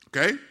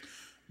 Okay?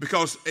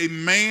 Because a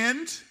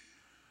man's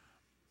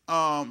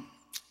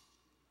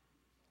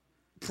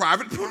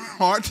private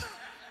part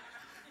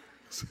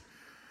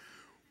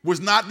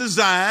was not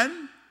designed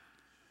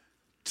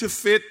to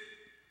fit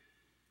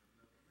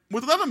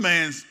with another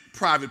man's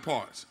private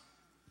parts.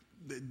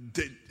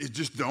 It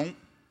just don't.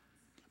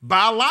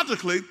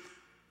 Biologically,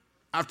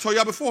 I've told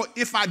y'all before,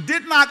 if I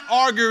did not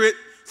argue it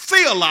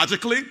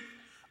theologically,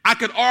 I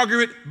could argue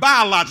it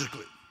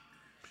biologically.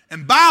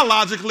 And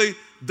biologically,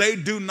 they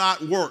do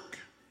not work.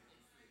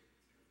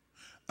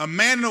 A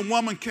man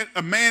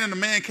and a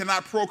man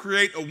cannot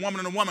procreate. A woman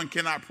and a woman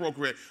cannot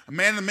procreate. A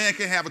man and a man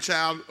can't have a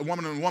child. A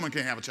woman and a woman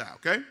can't have a child,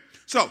 okay?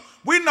 So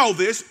we know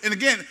this. And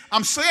again,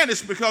 I'm saying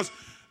this because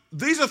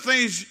these are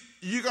things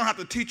you're going to have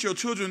to teach your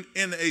children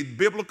in a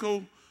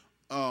biblical,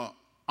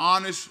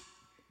 honest,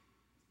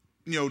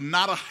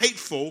 not a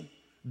hateful,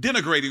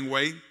 denigrating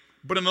way,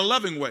 but in a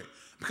loving way.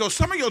 Because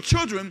some of your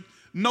children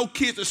know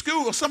kids at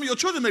school, or some of your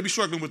children may be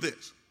struggling with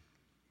this.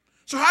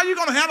 So how are you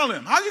going to handle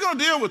them? How are you going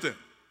to deal with them?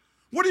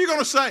 What are you going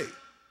to say?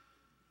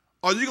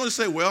 Are you going to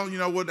say, well, you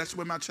know what, that's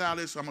where my child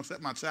is, so I'm going to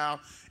accept my child,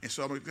 and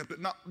so I'm going to accept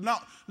it? No,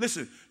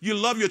 listen, you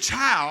love your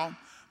child,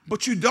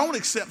 but you don't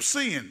accept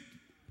sin.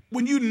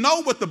 When you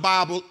know what the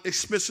Bible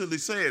explicitly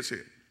says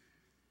here.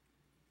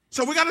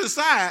 So we got to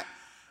decide,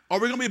 are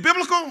we going to be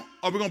biblical or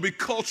are we going to be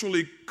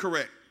culturally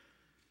correct?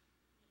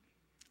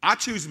 I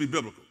choose to be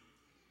biblical.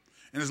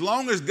 And as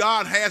long as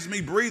God has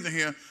me breathing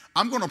here,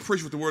 I'm going to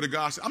preach what the Word of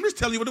God says. I'm just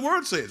telling you what the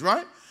Word says,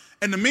 right?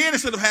 And the men,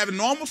 instead of having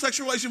normal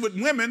sexual relation with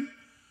women,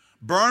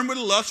 burn with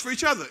lust for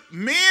each other.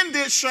 Men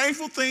did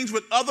shameful things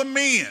with other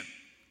men.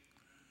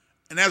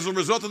 And as a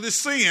result of this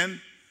sin,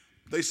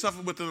 they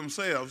suffered within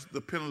themselves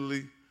the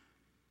penalty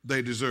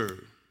they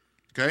deserve.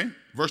 Okay?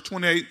 Verse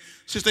 28,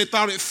 since they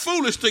thought it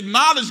foolish to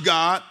acknowledge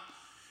God,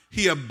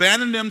 he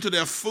abandoned them to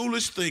their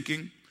foolish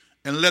thinking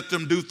and let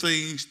them do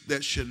things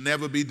that should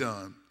never be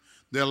done.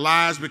 Their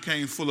lives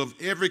became full of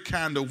every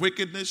kind of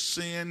wickedness,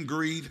 sin,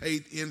 greed,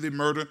 hate, envy,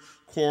 murder,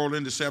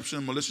 quarreling,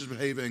 deception, malicious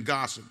behavior, and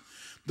gossip.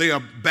 They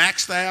are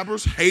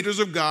backstabbers, haters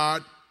of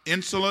God,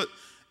 insolent,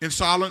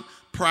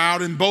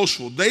 proud, and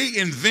boastful. They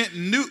invent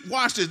new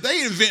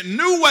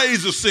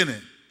ways of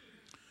sinning.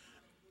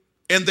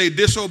 And they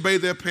disobey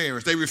their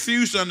parents. They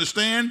refuse to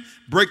understand,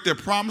 break their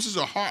promises,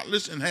 are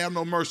heartless, and have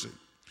no mercy.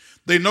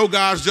 They know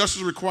God's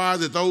justice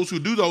requires that those who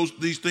do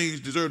these things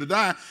deserve to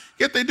die,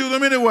 yet they do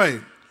them anyway.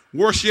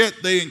 Worse yet,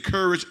 they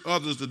encourage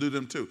others to do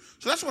them too.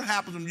 So that's what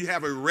happens when you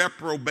have a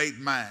reprobate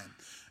mind.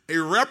 A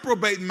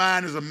reprobate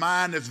mind is a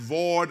mind that's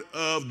void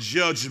of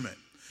judgment.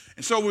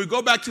 And so when we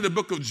go back to the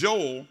book of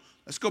Joel,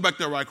 let's go back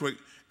there right quick.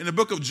 In the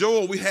book of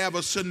Joel, we have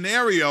a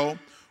scenario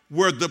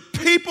where the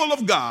people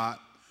of God,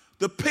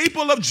 the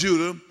people of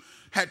Judah,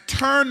 had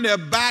turned their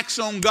backs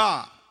on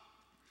God.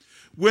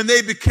 When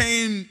they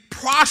became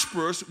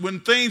prosperous,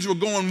 when things were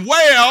going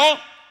well,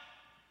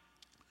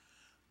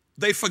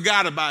 they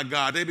forgot about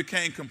God. They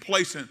became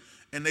complacent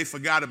and they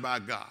forgot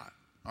about God.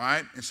 All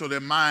right? And so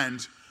their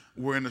minds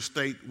were in a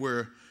state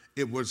where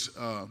it was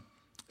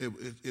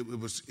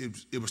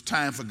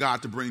time for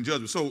God to bring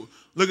judgment. So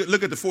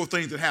look at the four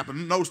things that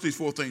happened. Notice these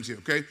four things here,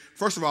 okay?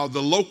 First of all,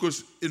 the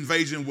locust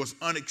invasion was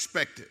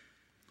unexpected.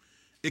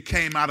 It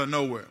came out of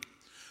nowhere.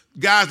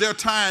 Guys, there are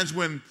times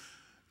when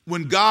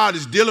God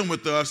is dealing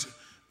with us,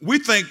 we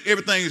think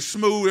everything is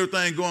smooth,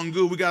 everything going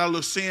good. We got our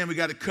little sin, we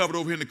got it covered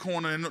over here in the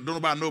corner, and don't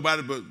nobody know about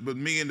it but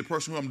me and the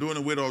person who I'm doing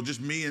it with, or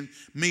just me and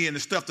the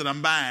stuff that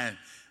I'm buying,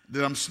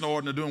 that I'm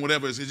snorting or doing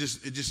whatever. It's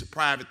just a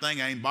private thing.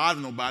 I ain't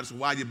bothering nobody, so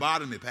why are you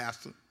bothering me,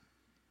 Pastor?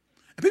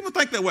 And people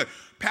think that way.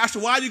 Pastor,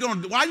 why are you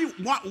going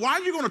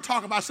to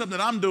talk about something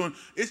that I'm doing?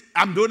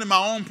 I'm doing it in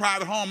my own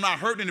private home, not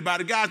hurting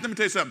anybody. Guys, let me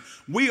tell you something.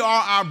 We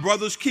are our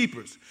brother's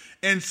keepers.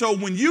 And so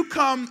when you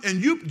come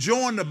and you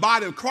join the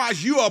body of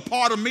Christ, you are a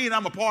part of me and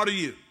I'm a part of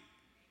you.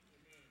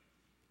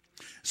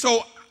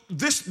 So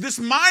this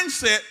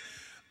mindset,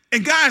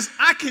 and guys,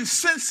 I can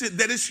sense it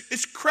that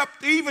it's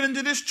crept even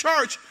into this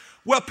church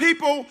where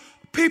people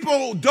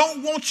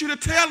don't want you to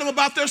tell them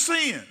about their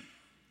sin.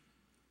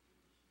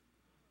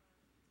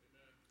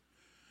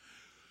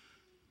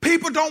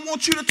 People don't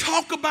want you to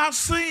talk about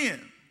sin.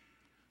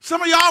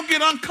 Some of y'all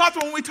get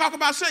uncomfortable when we talk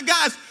about sin.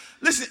 Guys,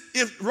 listen,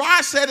 if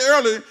Rod said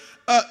earlier,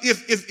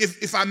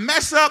 if I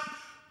mess up,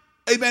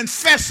 amen,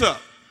 fess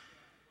up.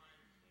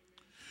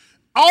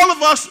 All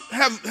of us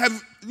have,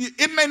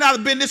 it may not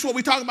have been this what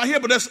we talk about here,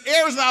 but there's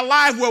areas in our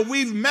life where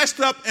we've messed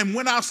up and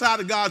went outside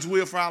of God's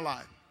will for our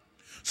life.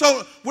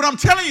 So what I'm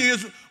telling you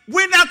is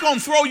we're not going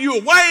to throw you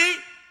away.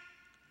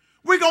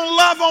 We're going to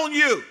love on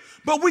you.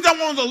 But we don't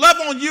want to love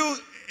on you,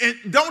 and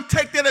don't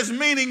take that as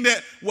meaning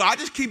that, well, I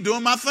just keep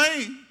doing my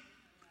thing.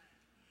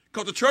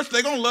 Because the church,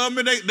 they're going to love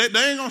me. They ain't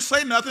going to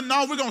say nothing.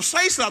 No, we're going to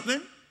say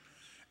something.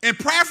 And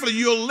prayerfully,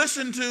 you'll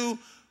listen to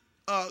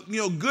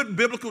good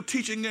biblical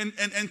teaching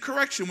and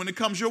correction when it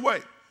comes your way.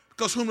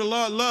 Because whom the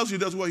Lord loves you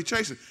does what he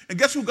chases. And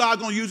guess who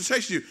God's going to use to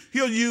chase you?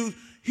 He'll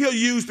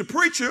use the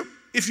preacher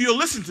if you'll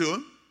listen to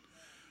him.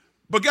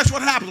 But guess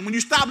what happens? When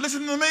you stop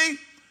listening to me,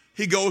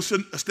 he goes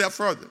a step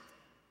further.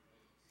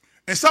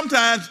 And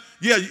sometimes,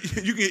 yeah,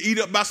 you can get eat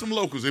up by some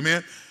locals,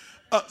 amen?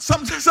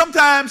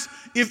 Sometimes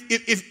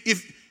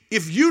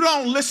if you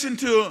don't listen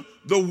to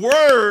the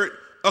word,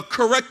 a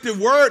corrective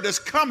word that's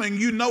coming,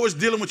 you know it's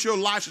dealing with your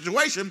life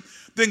situation,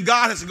 then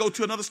God has to go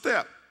to another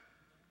step.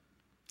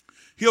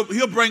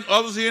 He'll bring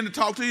others in to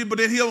talk to you, but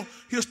then he'll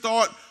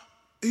start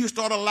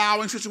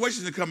allowing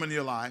situations to come into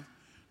your life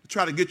to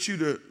try to get you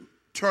to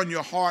turn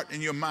your heart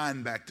and your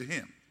mind back to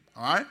him.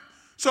 All right?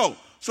 So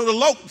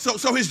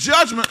his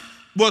judgment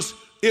was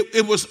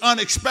it was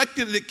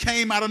unexpected and it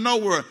came out of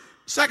nowhere.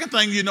 Second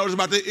thing you notice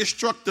about that, it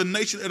struck the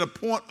nation at a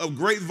point of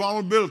great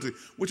vulnerability,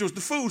 which was the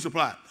food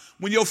supply.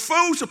 When your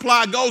food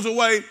supply goes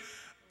away,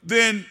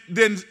 then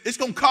it's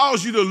going to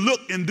cause you to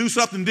look and do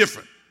something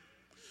different.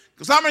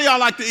 Because how many of y'all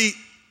like to eat?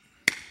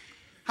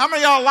 How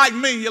many of y'all like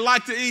me? You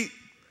like to eat?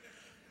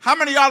 How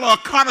many of y'all are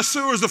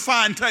connoisseurs of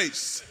fine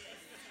taste?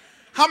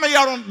 How many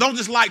of y'all don't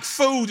just like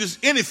food,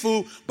 just any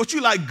food, but you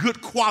like good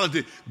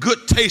quality,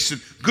 good tasting,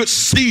 good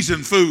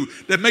seasoned food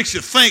that makes you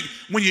think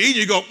when you eat,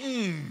 you go,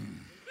 mmm.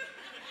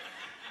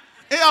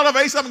 And y'all ever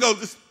ate something and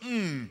go,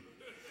 mmm.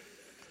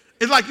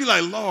 It's like you're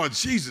like, Lord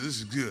Jesus, this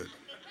is good.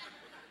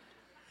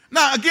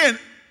 Now, again,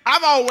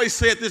 I've always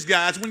said this,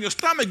 guys, when your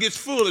stomach gets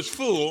full, it's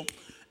full,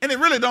 and it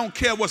really don't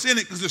care what's in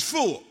it because it's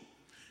full.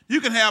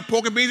 You can have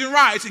pork and beans and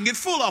rice and get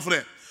full off of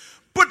that.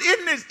 But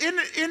isn't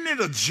it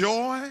a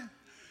joy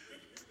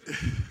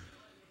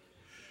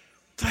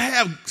to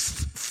have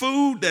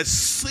food that's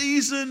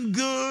seasoned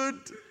good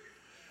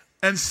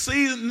and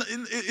seasoned?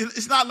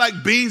 It's not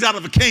like beans out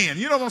of a can.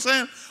 You know what I'm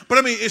saying? But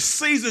I mean, it's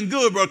seasoned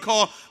good, bro.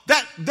 Called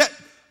that.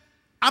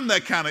 I'm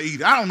that kind of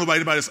eater. I don't know about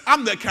anybody else.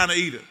 I'm that kind of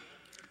eater.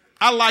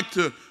 I like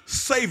to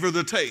savor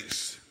the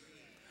taste.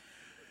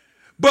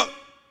 But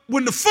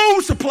when the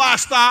food supply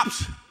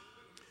stops,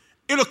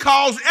 it'll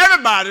cause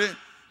everybody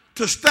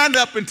to stand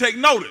up and take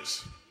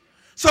notice.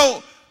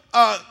 So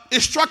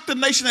it struck the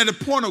nation at a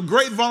point of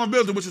great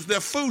vulnerability, which is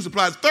their food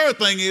supply. The third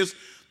thing is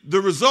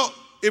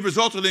it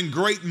resulted in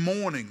great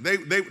mourning.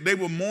 They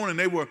were mourning.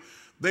 They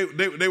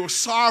were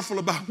sorrowful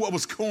about what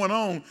was going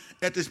on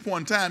at this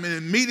point in time. And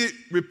immediate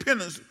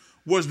repentance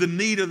was the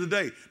need of the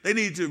day. They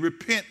needed to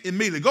repent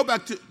immediately. Go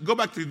back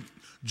to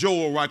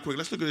Joel right quick.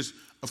 Let's look at this,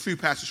 a few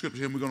passages of scripture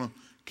here, and we're going to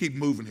keep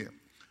moving here.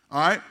 All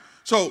right?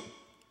 So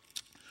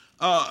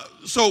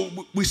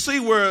we see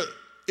where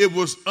it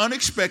was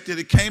unexpected.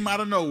 It came out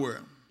of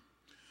nowhere.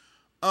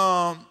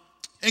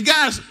 And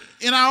guys,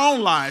 in our own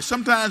lives,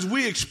 sometimes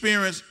we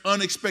experience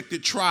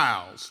unexpected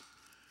trials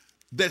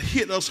that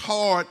hit us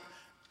hard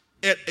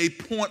at a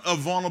point of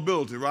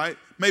vulnerability, right?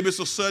 Maybe it's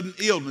a sudden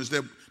illness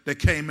that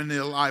came in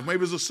their life.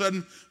 Maybe it's a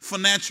sudden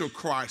financial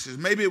crisis.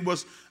 Maybe it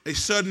was a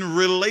sudden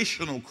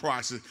relational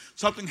crisis.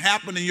 Something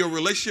happened in your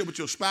relationship with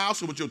your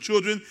spouse or with your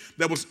children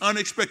that was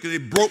unexpected.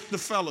 It broke the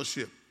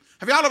fellowship.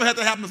 Have y'all ever had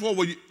that happen before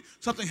where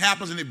something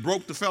happens and it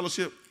broke the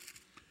fellowship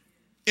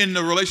in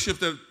the relationship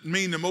that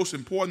mean the most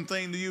important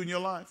thing to you in your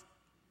life?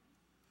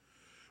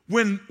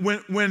 When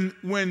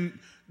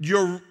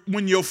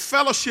your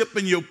fellowship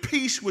and your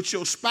peace with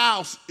your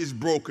spouse is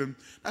broken,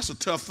 that's a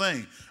tough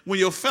thing. When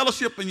your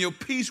fellowship and your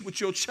peace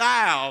with your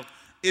child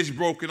is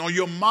broken, or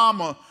your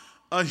mama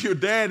or your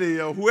daddy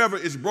or whoever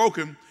is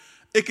broken,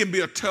 it can be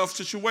a tough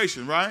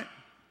situation, right?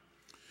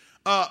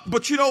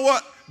 But you know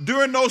what?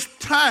 During those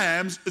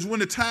times is when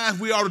the times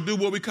we ought to do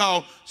what we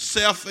call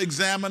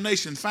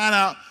self-examination. Find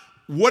out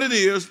what it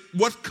is,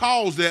 what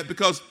caused that,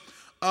 because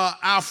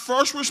our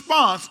first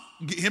response,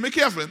 hear me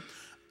carefully,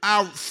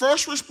 our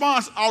first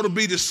response ought to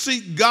be to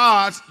seek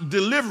God's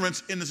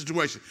deliverance in the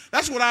situation.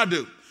 That's what I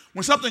do.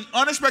 When something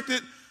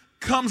unexpected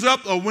comes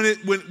up, or when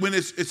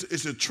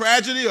it's a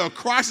tragedy or a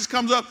crisis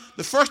comes up,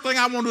 the first thing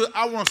I want to do,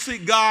 I want to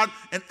seek God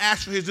and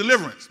ask for his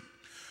deliverance.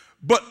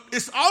 But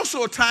it's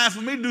also a time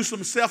for me to do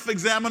some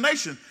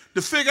self-examination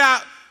to figure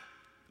out,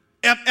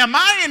 am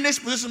I in this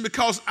position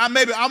because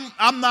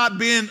I'm not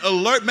being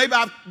alert? Maybe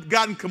I've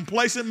gotten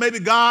complacent. Maybe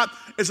God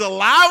is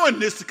allowing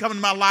this to come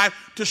into my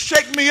life to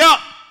shake me up,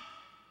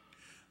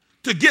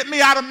 to get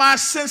me out of my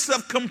sense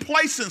of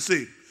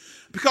complacency.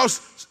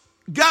 Because,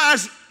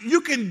 guys, you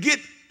can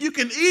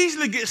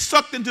easily get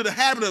sucked into the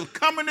habit of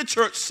coming to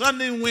church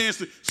Sunday and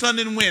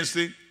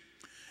Wednesday,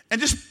 and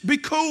just be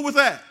cool with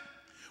that.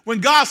 When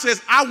God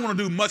says, I want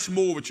to do much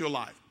more with your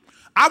life.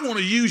 I want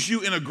to use you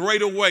in a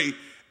greater way.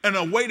 in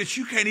a way that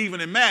you can't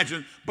even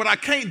imagine, but I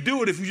can't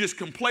do it if you're just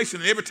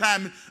complacent. And every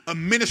time a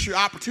ministry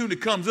opportunity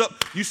comes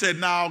up, you say,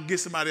 no, I'll get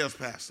somebody else,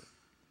 Pastor.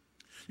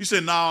 You say,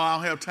 no, I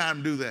don't have time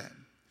to do that.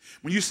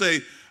 When you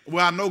say,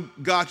 well, I know,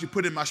 God, you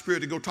put in my spirit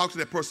to go talk to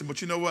that person,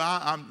 but you know what,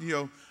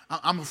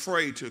 I'm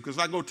afraid to, because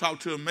I go talk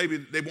to them, maybe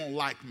they won't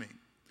like me.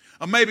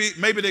 Or maybe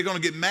they're going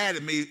to get mad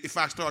at me if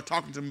I start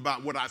talking to them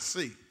about what I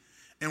see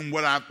and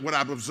what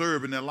I've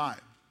observed in their life.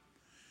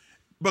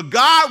 But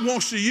God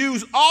wants to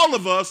use all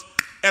of us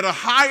at a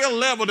higher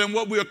level than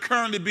what we are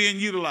currently being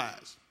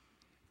utilized.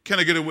 Can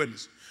I get a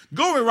witness?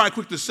 Go over right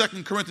quick to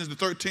 2 Corinthians, the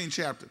 13th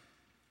chapter.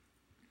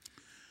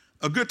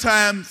 A good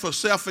time for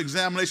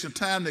self-examination,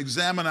 time to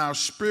examine our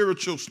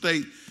spiritual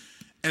state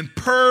and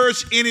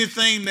purge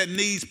anything that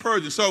needs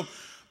purging. So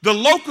the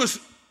locust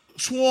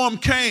swarm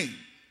came.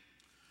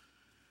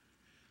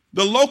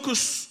 The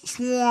locust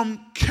swarm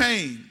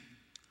came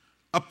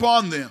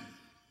upon them.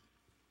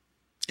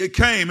 It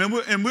came, and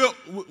I'm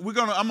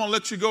gonna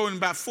let you go in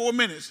about 4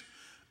 minutes.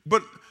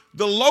 But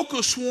the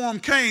locust swarm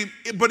came,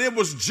 but it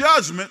was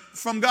judgment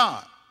from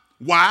God.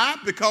 Why?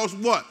 Because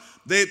what?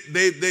 They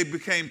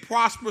became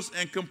prosperous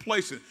and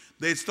complacent.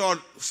 They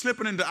started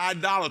slipping into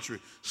idolatry,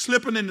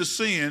 slipping into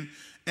sin,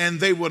 and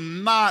they were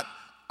not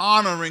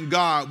honoring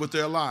God with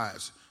their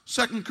lives.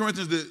 2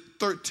 Corinthians, the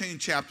 13th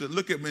chapter,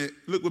 look with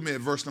me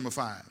at verse number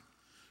 5.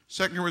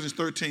 2 Corinthians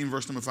 13,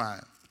 verse number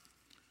 5.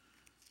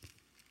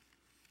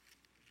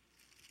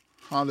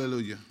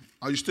 Hallelujah.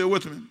 Are you still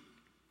with me?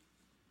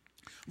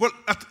 Well,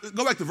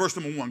 go back to verse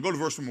number 1. Go to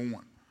verse number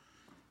 1.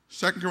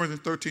 2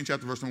 Corinthians 13,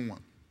 chapter, verse number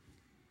 1.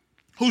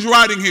 Who's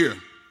writing here?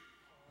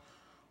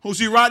 Who's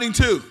he writing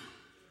to?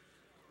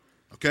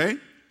 Okay.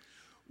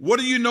 What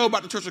do you know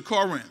about the church of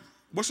Corinth?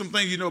 What's some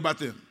things you know about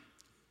them?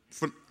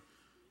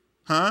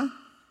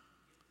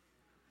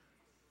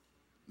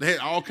 They had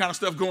all kind of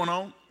stuff going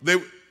on.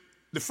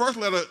 The first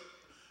letter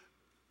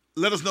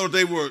let us know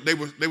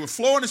that they were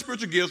flowing in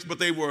spiritual gifts, but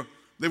they were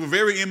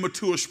very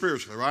immature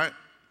spiritually, right?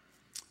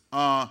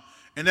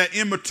 And that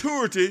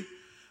immaturity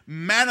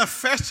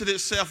manifested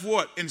itself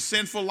what? In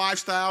sinful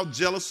lifestyle,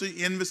 jealousy,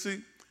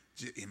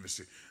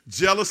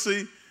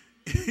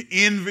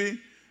 envy,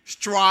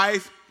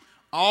 strife,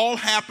 all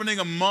happening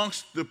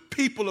amongst the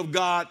people of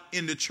God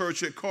in the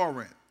church at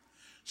Corinth.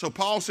 So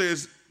Paul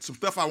says, some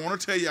stuff I want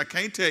to tell you, I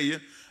can't tell you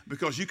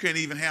because you can't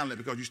even handle it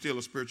because you're still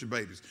a spiritual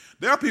babies.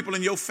 There are people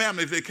in your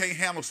family that can't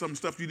handle some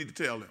stuff you need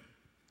to tell them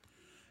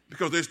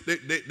because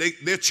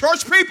they're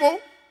church people.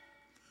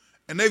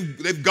 And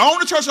they've gone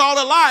to church all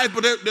their life,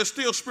 but they're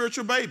still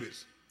spiritual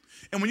babies.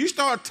 And when you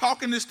start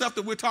talking this stuff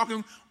that we're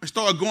talking and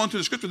start going through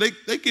the scripture,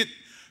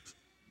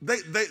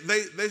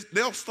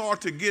 they'll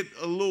start to get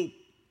a little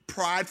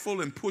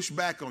prideful and push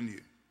back on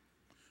you.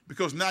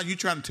 Because now you're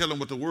trying to tell them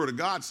what the word of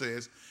God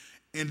says.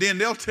 And then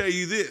they'll tell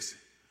you this.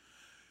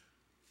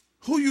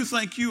 Who you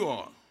think you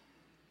are?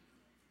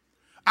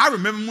 I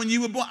remember when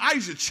you were born, I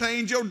used to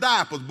change your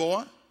diapers,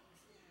 boy.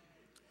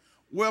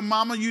 Well,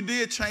 mama, you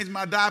did change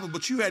my diaper,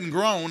 but you hadn't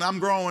grown. I'm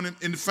growing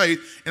in the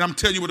faith, and I'm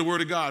telling you what the word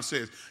of God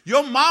says.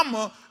 Your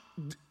mama,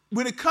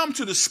 when it comes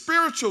to the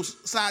spiritual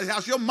side of the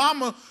house, your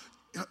mama,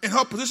 in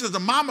her position as a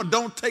mama,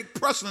 don't take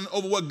precedent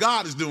over what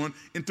God is doing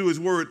and through his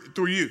word,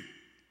 through you.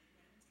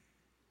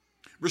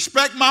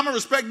 Respect mama,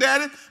 respect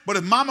daddy, but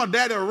if mama or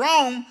daddy are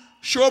wrong,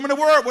 show them in the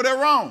word where they're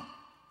wrong.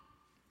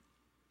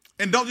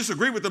 And don't just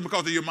agree with them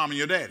because they're your mama and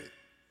your daddy.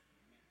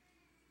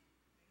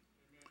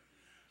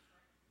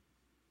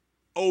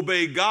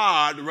 Obey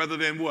God rather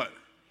than what?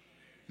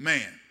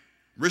 Man.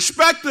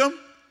 Respect them.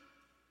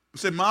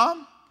 Say,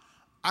 Mom,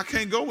 I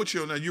can't go with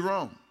you on that. You're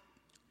wrong.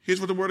 Here's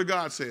what the word of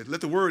God says.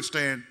 Let the word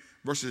stand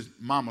versus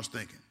mama's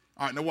thinking.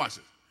 All right, now watch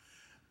it.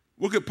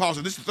 Look at Paul.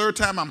 This is the third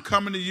time I'm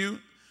coming to you.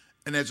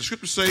 And as the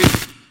scripture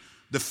says,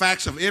 the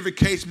facts of every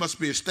case must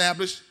be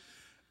established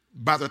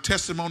by the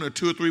testimony of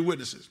 2 or 3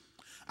 witnesses.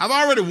 I've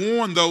already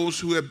warned those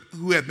who had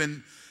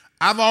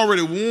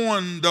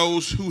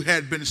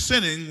been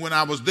sinning when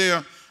I was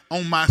there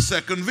on my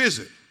second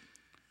visit.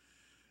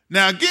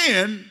 Now I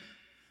again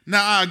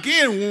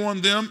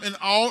warn them and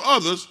all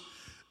others,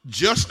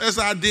 just as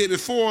I did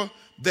before,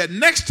 that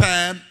next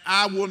time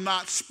I will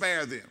not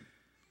spare them.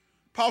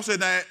 Paul said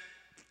that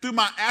through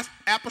my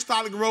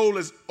apostolic role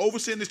as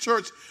overseeing this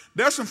church,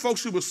 there's some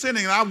folks who were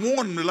sinning, and I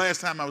warned them the last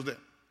time I was there.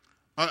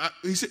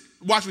 He said,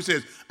 watch what he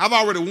says. I've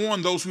already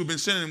warned those who've been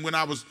sinning when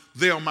I was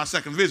there on my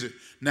second visit.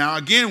 Now I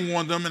again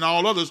warn them and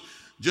all others,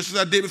 just as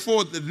I did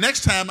before, the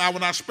next time I will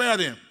not spare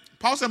them.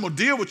 Paul said, I'm going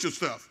to deal with your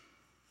stuff.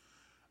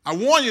 I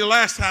warned you the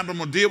last time, but I'm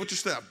going to deal with your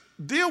stuff.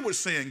 Deal with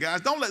sin,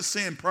 guys. Don't let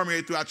sin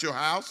permeate throughout your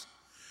house.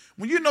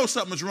 When you know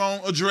something is wrong,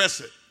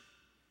 address it.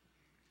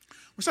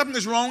 When something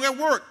is wrong at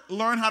work,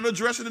 learn how to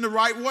address it in the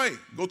right way.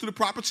 Go through the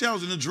proper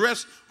channels and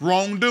address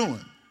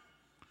wrongdoing.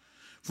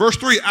 Verse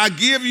 3, I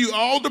give you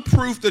all the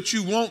proof that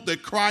you want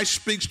that Christ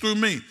speaks through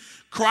me.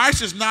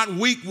 Christ is not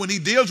weak when he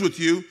deals with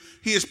you.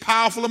 He is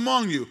powerful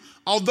among you.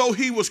 Although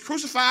he was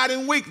crucified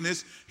in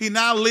weakness, he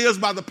now lives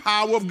by the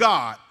power of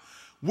God.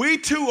 We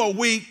too are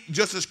weak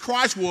just as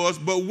Christ was,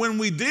 but when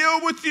we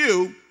deal with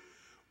you,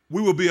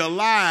 we will be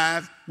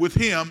alive with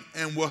him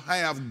and will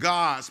have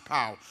God's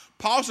power.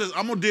 Paul says,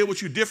 I'm going to deal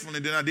with you differently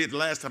than I did the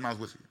last time I was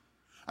with you.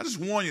 I just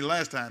warned you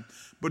last time,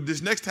 but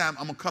this next time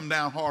I'm going to come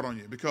down hard on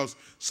you because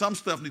some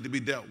stuff needs to be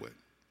dealt with.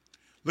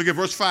 Look at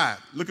verse 5.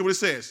 Look at what it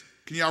says.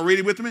 Can y'all read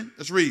it with me?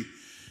 Let's read.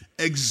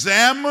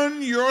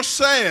 Examine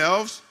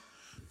yourselves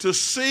to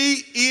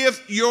see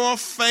if your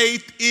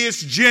faith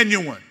is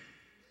genuine.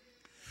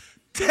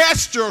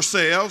 Test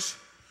yourselves.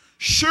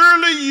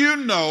 Surely you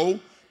know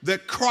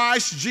that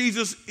Christ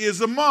Jesus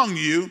is among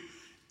you.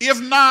 If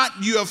not,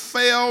 you have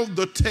failed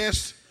the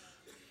test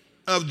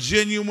of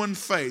genuine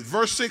faith.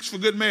 Verse 6 for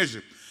good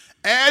measure.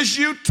 As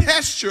you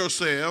test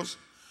yourselves,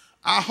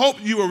 I hope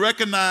you will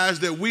recognize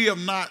that we have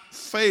not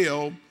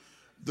failed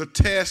the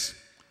test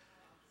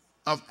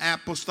of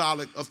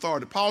apostolic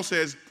authority. Paul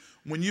says,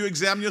 when you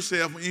examine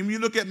yourself, when you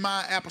look at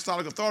my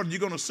apostolic authority, you're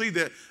going to see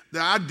that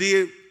I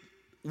did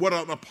what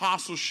an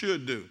apostle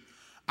should do.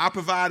 I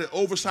provided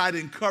oversight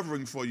and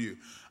covering for you.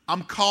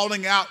 I'm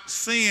calling out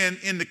sin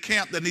in the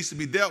camp that needs to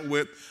be dealt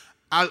with.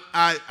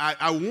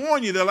 I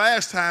warned you the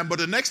last time, but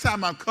the next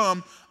time I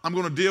come, I'm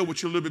going to deal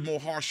with you a little bit more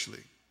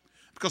harshly.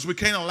 Because we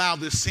can't allow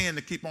this sin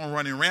to keep on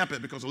running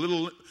rampant, because a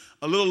little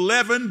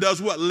leaven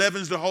does what?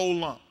 Leavens the whole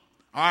lump.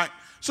 All right?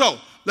 So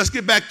let's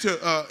get back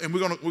to, and we're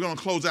going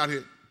to close out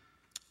here.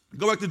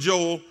 Go back to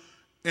Joel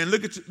and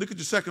look at your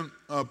second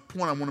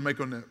point I want to make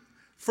on that.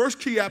 First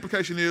key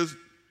application is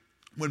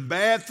when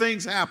bad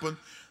things happen,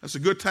 that's a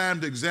good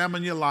time to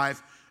examine your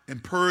life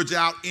and purge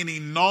out any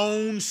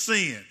known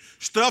sin.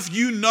 Stuff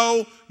you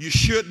know you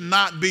should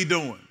not be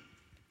doing.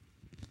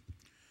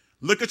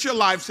 Look at your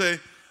life, say,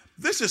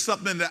 this is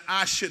something that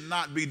I should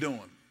not be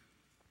doing.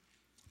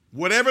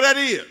 Whatever that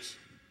is,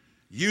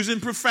 using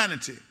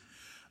profanity,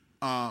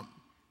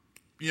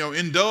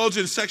 indulge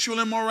in sexual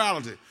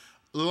immorality,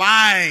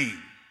 lying.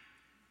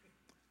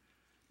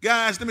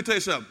 Guys, let me tell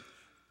you something.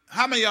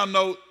 How many of y'all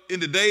know in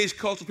today's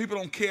culture, people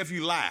don't care if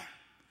you lie?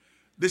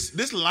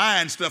 This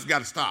lying stuff got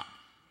to stop.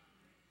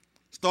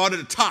 Start at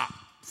the top,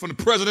 from the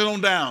president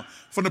on down,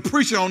 from the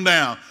preacher on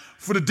down,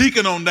 from the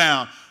deacon on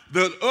down,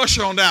 the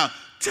usher on down.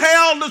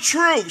 Tell the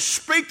truth.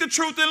 Speak the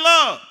truth in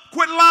love.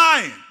 Quit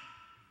lying.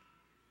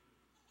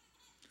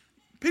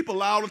 People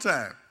lie all the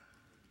time.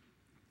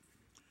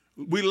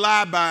 We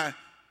lie by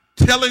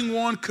telling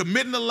one,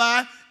 committing a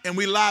lie, and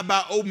we lie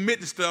by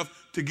omitting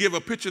stuff to give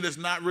a picture that's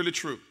not really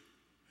true.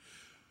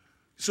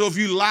 So if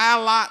you lie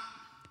a lot,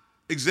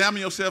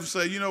 examine yourself and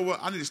say, you know what,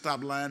 I need to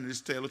stop lying and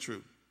just tell the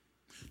truth.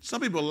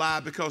 Some people lie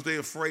because they're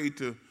afraid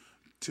to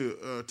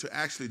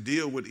actually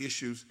deal with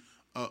issues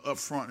up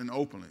front and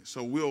openly.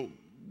 So we'll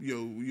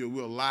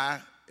lie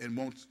and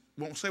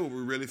won't say what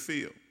we really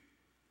feel.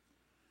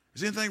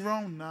 Is anything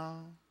wrong?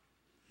 No.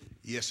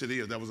 Yes, it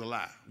is. That was a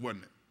lie,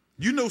 wasn't it?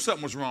 You knew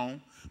something was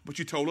wrong, but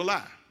you told a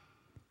lie.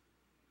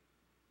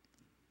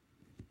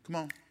 Come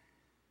on.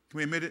 Can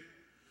we admit it?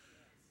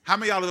 How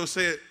many of y'all have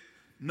said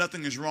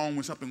nothing is wrong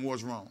when something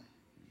was wrong?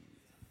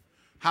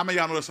 How many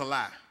of y'all know that's a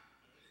lie?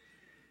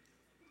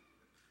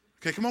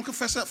 Okay, come on,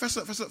 confess up.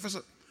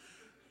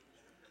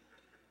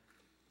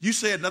 You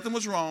said nothing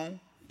was wrong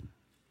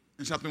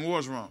and something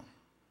was wrong.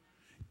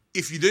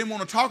 If you didn't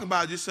want to talk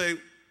about it, just say,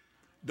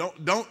 I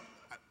don't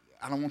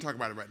want to talk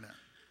about it right now.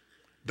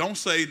 Don't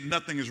say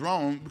nothing is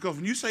wrong, because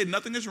when you say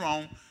nothing is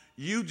wrong,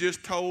 you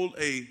just told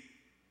a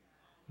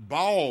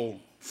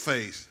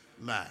bald-faced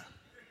lie.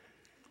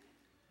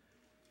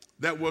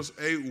 That was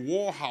a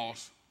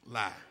Warhorse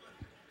lie.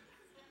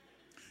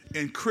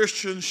 And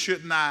Christians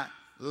should not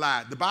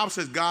lie. The Bible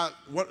says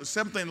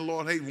seven things the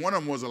Lord hates, one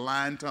of them was a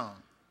lying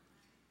tongue.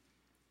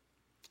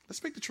 Let's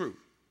speak the truth.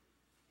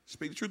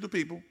 Speak the truth to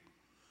people.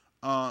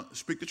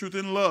 Speak the truth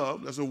in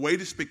love. There's a way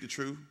to speak the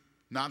truth,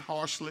 not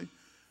harshly,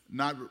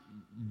 not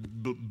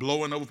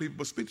blowing over people,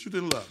 but speak the truth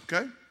in love,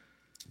 okay?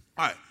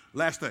 All right,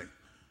 last thing.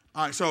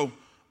 All right, so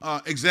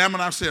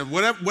examine ourselves.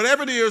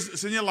 Whatever it is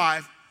that's in your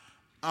life,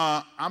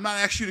 I'm not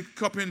asking you to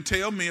come here and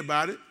tell me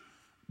about it,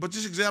 but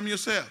just examine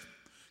yourself.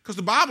 Because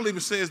the Bible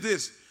even says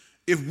this: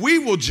 if we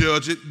will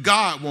judge it,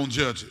 God won't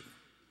judge it.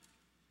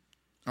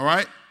 All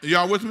right? Are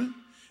y'all with me?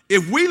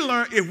 If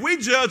we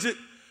judge it,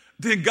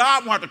 then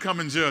God won't have to come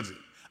and judge it.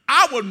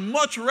 I would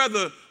much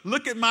rather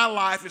look at my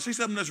life and see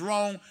something that's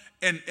wrong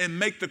and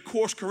make the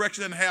course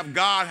correction and have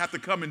God have to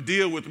come and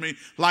deal with me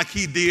like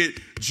he did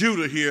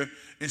Judah here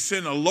and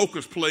send a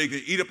locust plague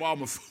and eat up all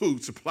my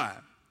food supply.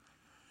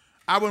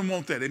 I wouldn't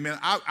want that. Amen.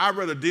 I'd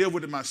rather deal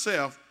with it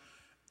myself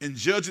and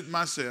judge it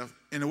myself.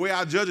 And the way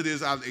I judge it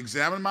is I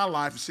examine my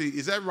life and see,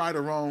 is that right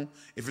or wrong?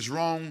 If it's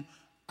wrong,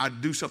 I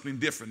do something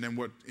different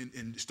than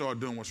and start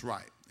doing what's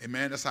right.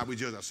 Amen. That's how we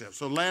judge ourselves.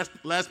 So last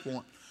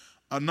point,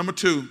 number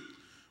 2,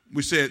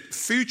 we said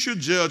future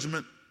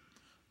judgment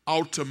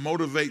ought to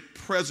motivate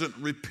present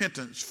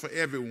repentance for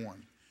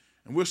everyone.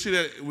 And we'll see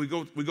that we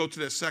go to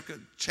that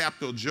second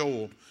chapter of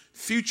Joel.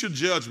 Future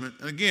judgment.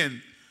 And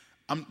again,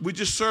 we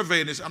just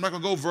surveyed this. I'm not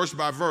going to go verse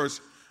by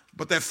verse,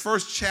 but that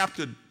first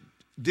chapter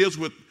deals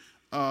with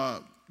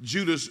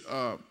Judah's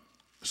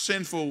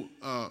sinful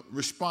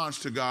response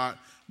to God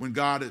when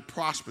God had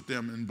prospered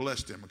them and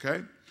blessed them,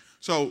 okay?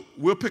 So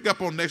we'll pick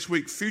up on next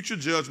week. Future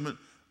judgment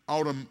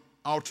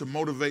ought to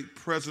motivate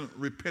present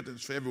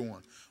repentance for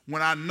everyone.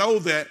 When I know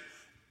that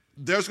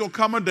there's going to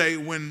come a day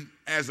when,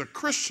 as a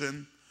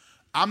Christian,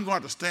 I'm going to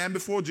have to stand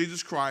before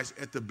Jesus Christ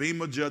at the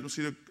beam of judgment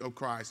seat of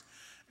Christ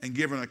and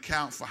give an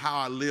account for how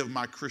I live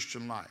my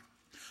Christian life.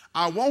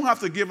 I won't have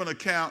to give an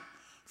account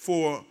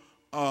for,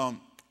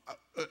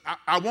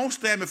 I won't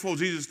stand before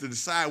Jesus to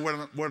decide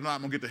whether or not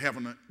I'm going to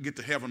get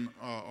to heaven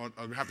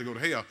or have to go to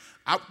hell.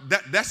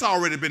 That's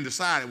already been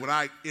decided. When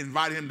I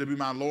invite him to be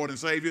my Lord and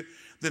Savior,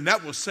 then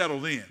that was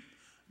settled in.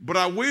 But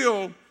I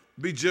will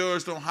be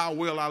judged on how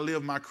well I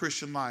live my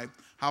Christian life,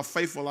 how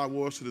faithful I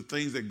was to the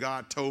things that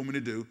God told me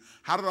to do.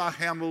 How did I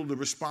handle the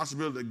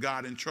responsibility that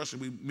God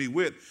entrusted me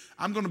with?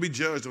 I'm going to be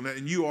judged on that,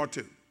 and you are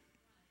too.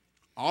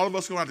 All of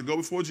us are going to have to go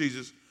before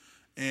Jesus,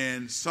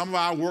 and some of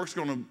our work's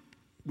we're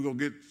going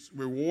to get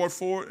reward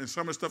for it, and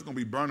some of the stuff is going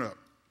to be burnt up.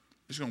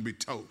 It's going to be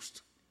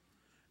toast.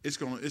 It's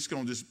going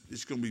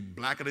to be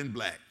blacker than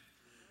black.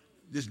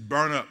 Just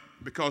burn up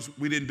because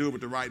we didn't do it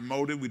with the right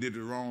motive. We did it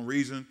the wrong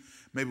reason.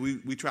 Maybe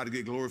we tried to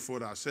get glory for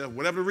it ourselves.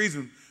 Whatever the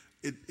reason,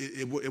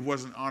 it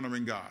wasn't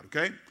honoring God,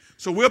 okay?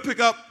 So we'll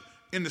pick up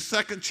in the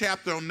second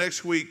chapter on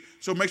next week.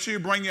 So make sure you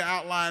bring your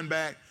outline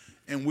back,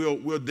 and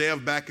we'll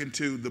delve back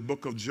into the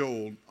book of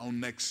Joel on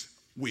next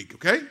week,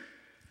 okay?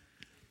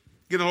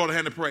 Give the Lord a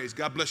hand of praise.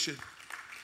 God bless you.